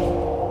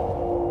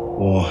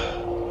 War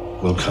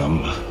will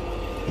come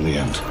in the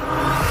end.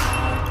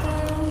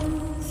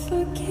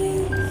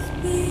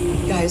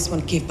 Guys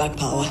want to give back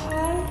power.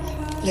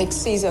 Like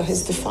Caesar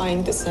has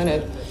defined the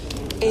Senate,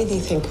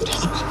 anything could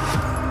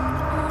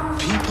happen.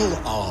 People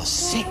are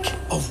sick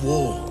of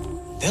war.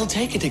 They'll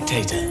take a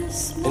dictator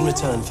in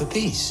return for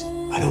peace.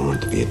 I don't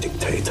want to be a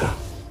dictator.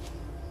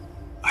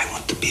 I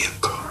want to be a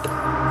god.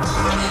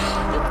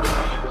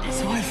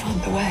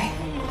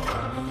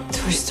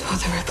 restore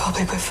the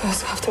Republic, we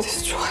first have to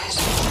destroy it.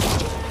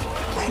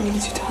 I need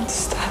you to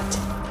understand.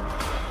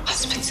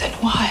 Husbands and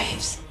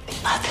wives,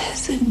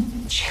 mothers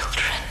and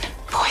children,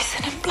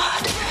 poison and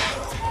blood.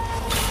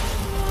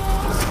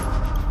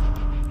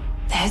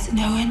 There's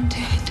no end to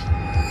it.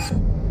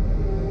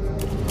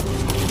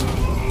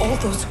 All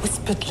those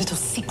whispered little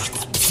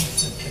secrets.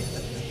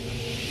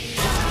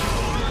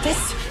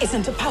 This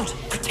isn't about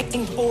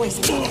protecting boys.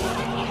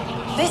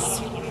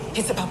 This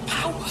is about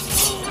power.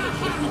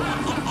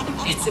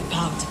 It's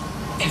about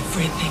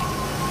everything.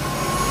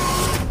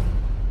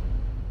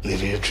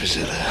 Lydia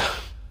Drusilla,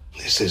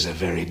 this is a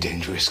very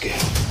dangerous game.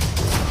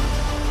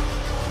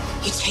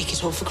 You take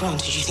it all for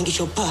granted. You think it's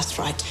your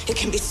birthright. It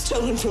can be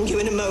stolen from you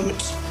in a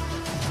moment.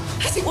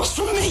 As it was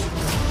from me.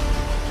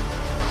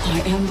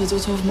 I am the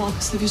daughter of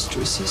Marcus Livius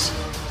Drusus.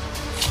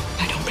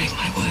 I don't break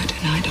my word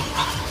and I don't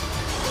run.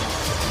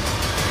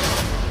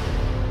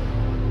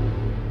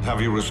 Have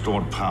you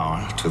restored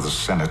power to the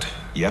Senate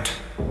yet?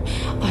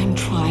 I'm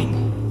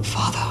trying,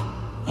 Father.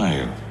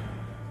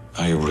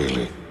 Are you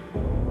really?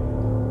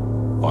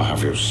 Or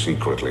have you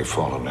secretly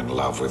fallen in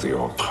love with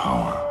your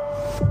power?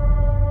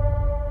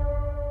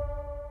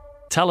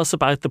 Tell us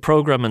about the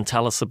programme and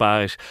tell us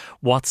about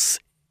what's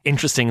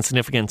interesting and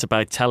significant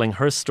about telling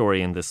her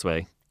story in this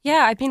way.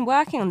 Yeah, I've been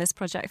working on this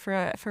project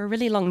for a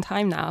really long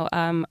time now,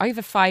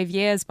 over 5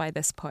 years by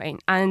this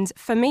point. And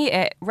for me,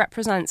 it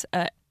represents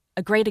a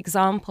great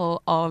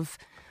example of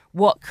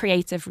what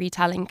creative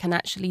retelling can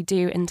actually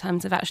do in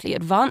terms of actually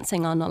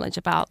advancing our knowledge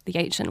about the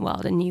ancient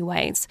world in new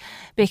ways,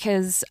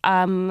 because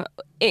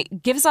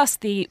it gives us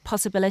the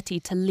possibility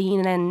to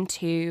lean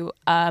into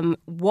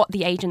what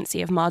the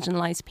agency of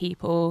marginalized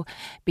people,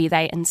 be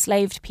they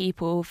enslaved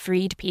people,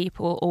 freed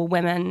people, or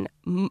women,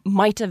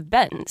 might have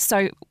been.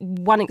 So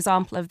one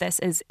example of this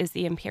is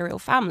the imperial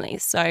family.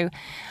 So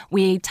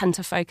we tend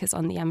to focus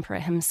on the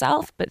emperor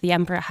himself, but the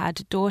emperor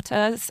had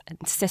daughters and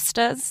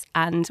sisters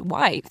and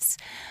wives.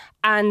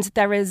 And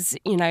there is,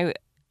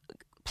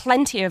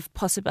 plenty of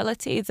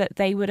possibility that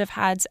they would have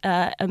had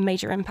a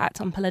major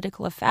impact on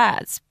political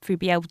affairs through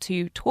being able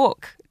to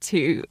talk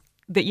to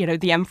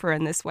the emperor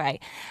in this way.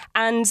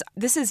 And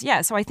this is,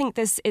 so I think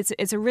this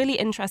is a really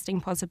interesting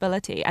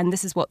possibility. And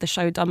this is what the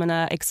show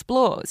Domina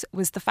explores,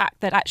 was the fact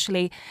that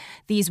actually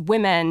these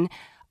women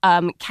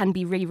can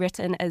be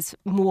rewritten as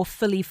more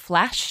fully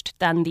fleshed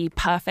than the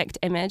perfect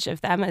image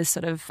of them as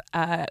sort of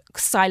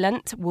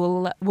silent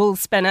wool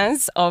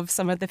spinners of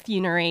some of the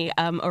funerary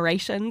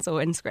orations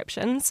or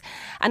inscriptions,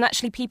 and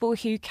actually people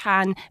who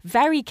can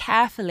very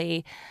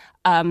carefully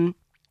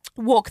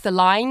walk the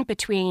line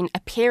between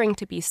appearing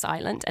to be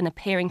silent and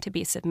appearing to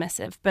be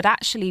submissive, but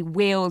actually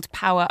wield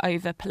power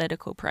over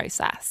political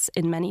process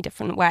in many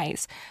different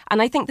ways.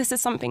 And I think this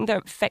is something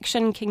that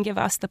fiction can give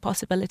us the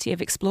possibility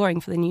of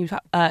exploring for the new,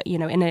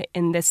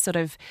 in this sort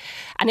of,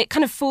 and it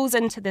kind of falls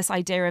into this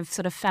idea of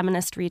sort of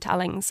feminist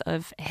retellings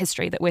of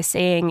history that we're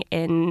seeing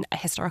in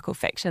historical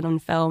fiction on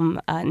film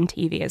and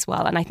TV as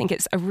well. And I think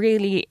it's a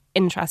really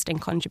interesting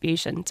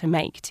contribution to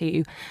make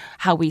to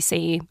how we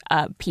see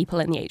people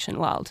in the ancient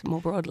world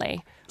more broadly.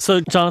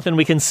 So, Jonathan,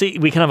 we can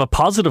have a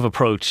positive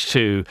approach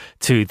to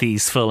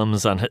these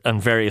films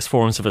and various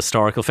forms of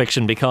historical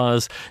fiction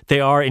because they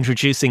are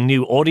introducing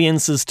new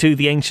audiences to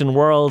the ancient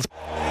world.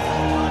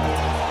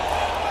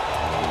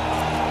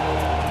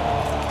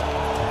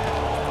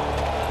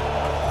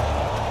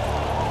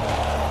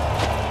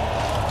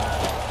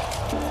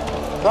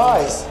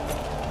 Guys!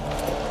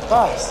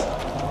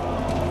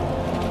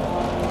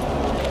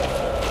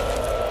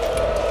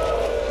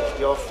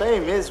 Your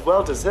fame is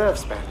well-deserved,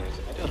 Spaniard.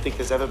 I don't think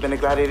there's ever been a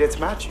gladiator to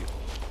match you.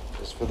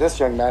 As for this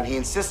young man, he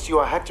insists you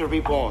are Hector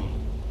reborn.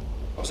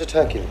 Or was it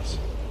Hercules?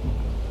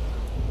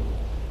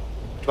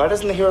 Why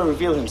doesn't the hero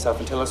reveal himself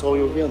and tell us all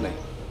your real name?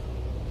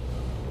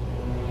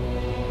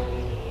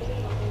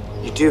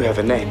 You do have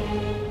a name.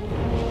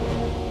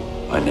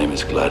 My name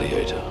is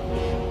Gladiator.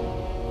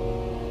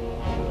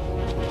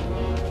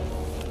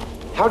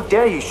 How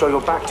dare you show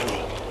your back to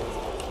me?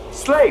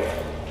 Slave!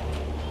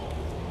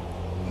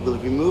 You will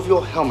remove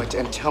your helmet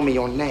and tell me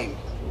your name.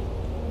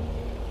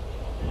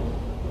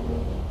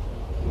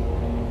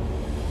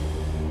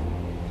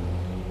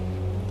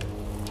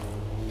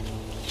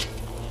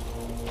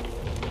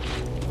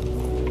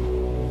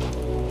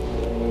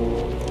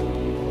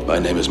 My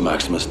name is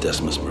Maximus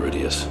Decimus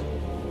Meridius,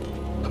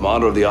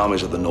 commander of the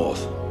armies of the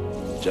North,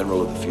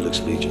 general of the Felix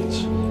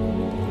Legions,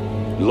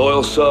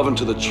 loyal servant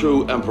to the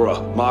true emperor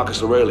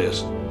Marcus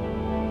Aurelius,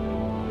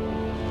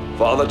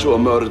 father to a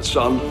murdered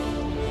son,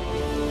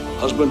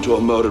 husband to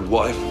a murdered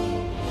wife,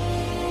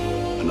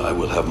 and I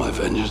will have my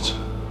vengeance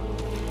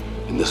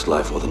in this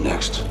life or the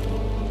next.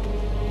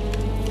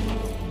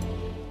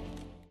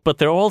 But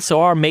they also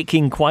are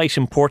making quite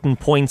important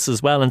points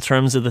as well in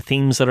terms of the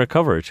themes that are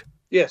covered.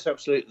 Yes,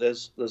 absolutely.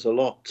 There's a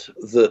lot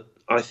that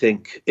I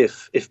think,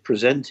 if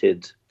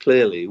presented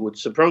clearly, would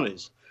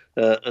surprise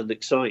and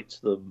excite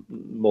the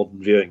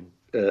modern viewing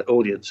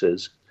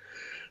audiences.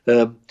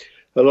 A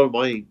lot of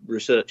my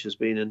research has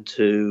been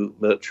into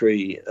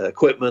military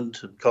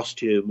equipment and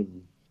costume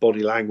and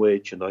body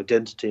language and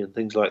identity and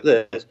things like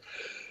this.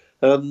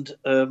 And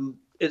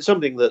it's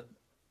something that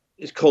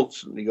is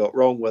constantly got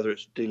wrong, whether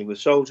it's dealing with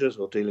soldiers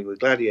or dealing with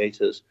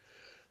gladiators.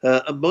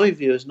 And my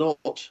view is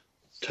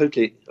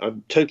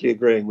I'm totally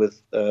agreeing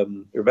with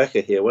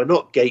Rebecca here. We're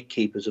not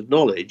gatekeepers of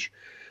knowledge,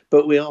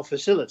 but we are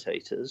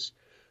facilitators.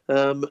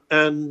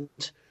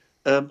 And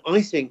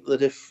I think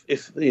that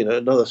if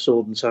another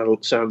Sword and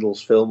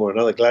Sandals film or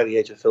another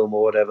Gladiator film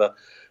or whatever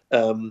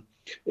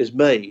is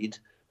made,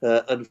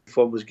 and if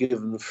one was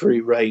given free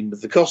rein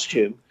with the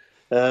costume,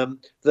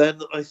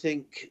 then I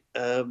think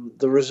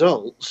the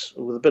results,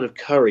 with a bit of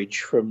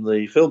courage from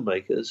the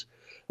filmmakers,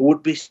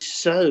 would be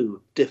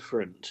so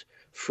different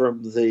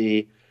from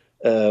the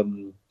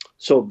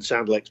Sword and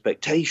Sandal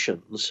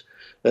expectations.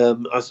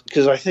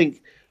 Because I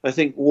think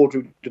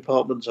wardrobe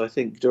departments, I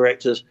think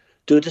directors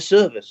do a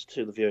disservice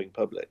to the viewing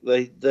public.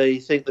 They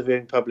think the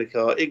viewing public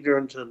are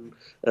ignorant and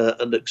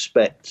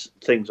expect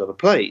things on a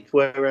plate,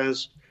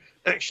 whereas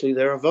actually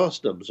there are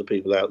vast numbers of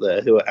people out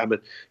there who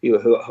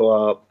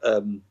are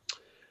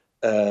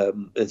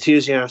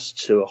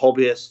enthusiasts, who are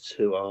hobbyists,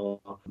 who are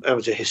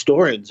amateur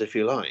historians, if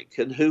you like,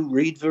 and who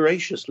read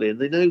voraciously, and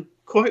they know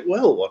quite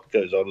well what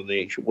goes on in the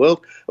ancient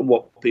world and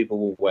what people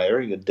were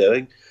wearing and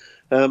doing.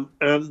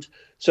 And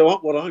so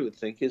what I would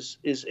think is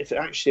if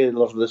actually a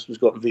lot of this was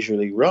got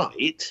visually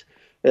right,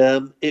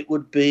 it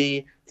would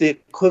be the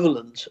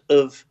equivalent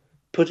of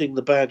putting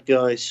the bad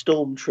guy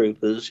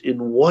stormtroopers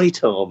in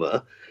white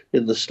armour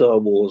in the Star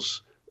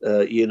Wars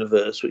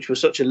universe, which was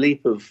such a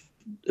leap of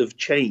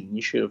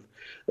change,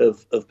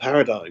 of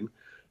paradigm.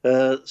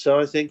 So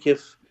I think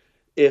if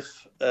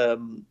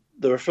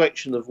the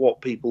reflection of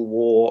what people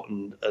wore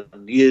and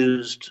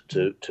used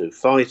to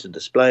fight and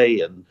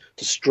display and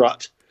to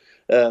strut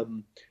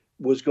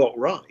was got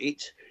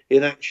right,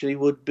 it actually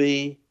would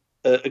be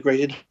a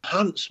great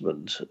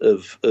enhancement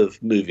of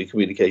movie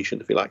communication,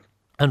 if you like.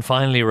 And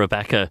finally,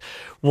 Rebecca,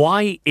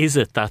 why is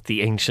it that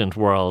the ancient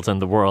world and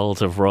the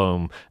world of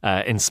Rome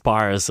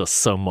inspires us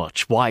so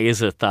much? Why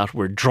is it that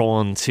we're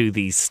drawn to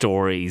these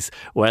stories,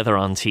 whether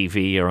on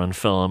TV or on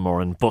film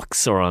or in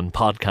books or on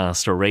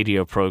podcasts or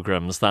radio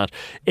programmes, that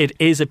it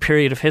is a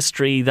period of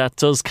history that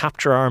does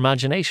capture our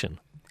imagination?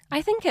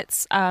 I think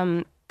it's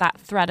that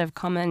thread of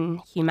common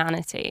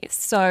humanity.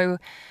 So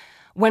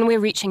when we're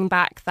reaching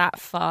back that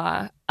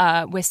far,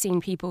 we're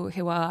seeing people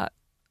who are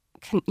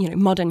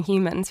modern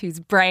humans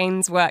whose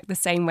brains work the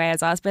same way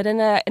as us, but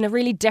in a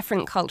really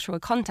different cultural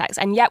context.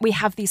 And yet we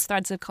have these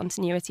threads of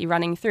continuity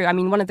running through. I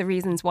mean, one of the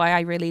reasons why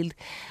I really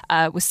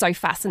was so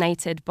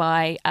fascinated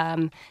by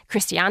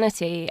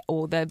Christianity,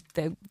 or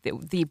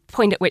the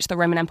point at which the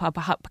Roman Empire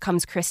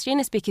becomes Christian,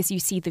 is because you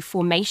see the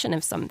formation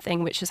of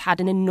something which has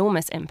had an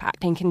enormous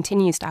impact and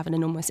continues to have an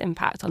enormous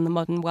impact on the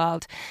modern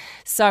world.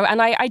 So,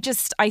 and I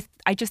just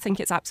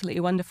think it's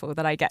absolutely wonderful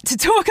that I get to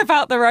talk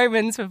about the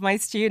Romans with my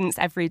students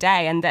every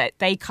day, and that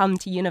they come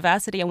to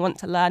university and want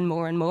to learn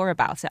more and more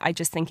about it. I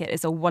just think it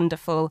is a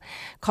wonderful,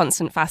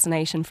 constant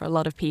fascination for a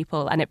lot of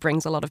people, and it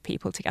brings a lot of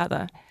people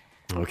together.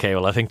 Okay,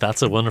 well, I think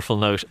that's a wonderful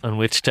note on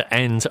which to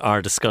end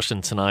our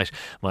discussion tonight.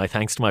 My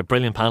thanks to my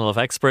brilliant panel of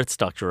experts,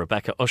 Dr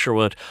Rebecca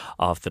Usherwood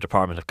of the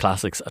Department of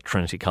Classics at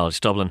Trinity College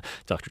Dublin,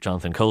 Dr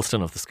Jonathan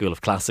Coulston of the School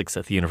of Classics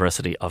at the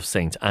University of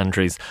St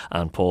Andrews,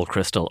 and Paul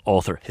Chrystal,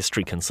 author,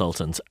 history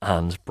consultant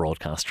and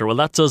broadcaster. Well,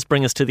 that does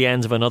bring us to the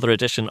end of another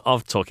edition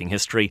of Talking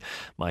History.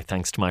 My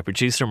thanks to my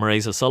producer,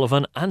 Mairead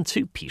O'Sullivan, and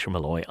to Peter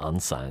Malloy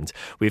on sound.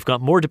 We've got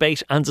more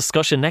debate and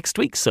discussion next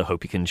week, so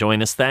hope you can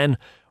join us then.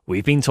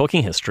 We've been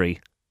Talking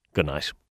History. Good night.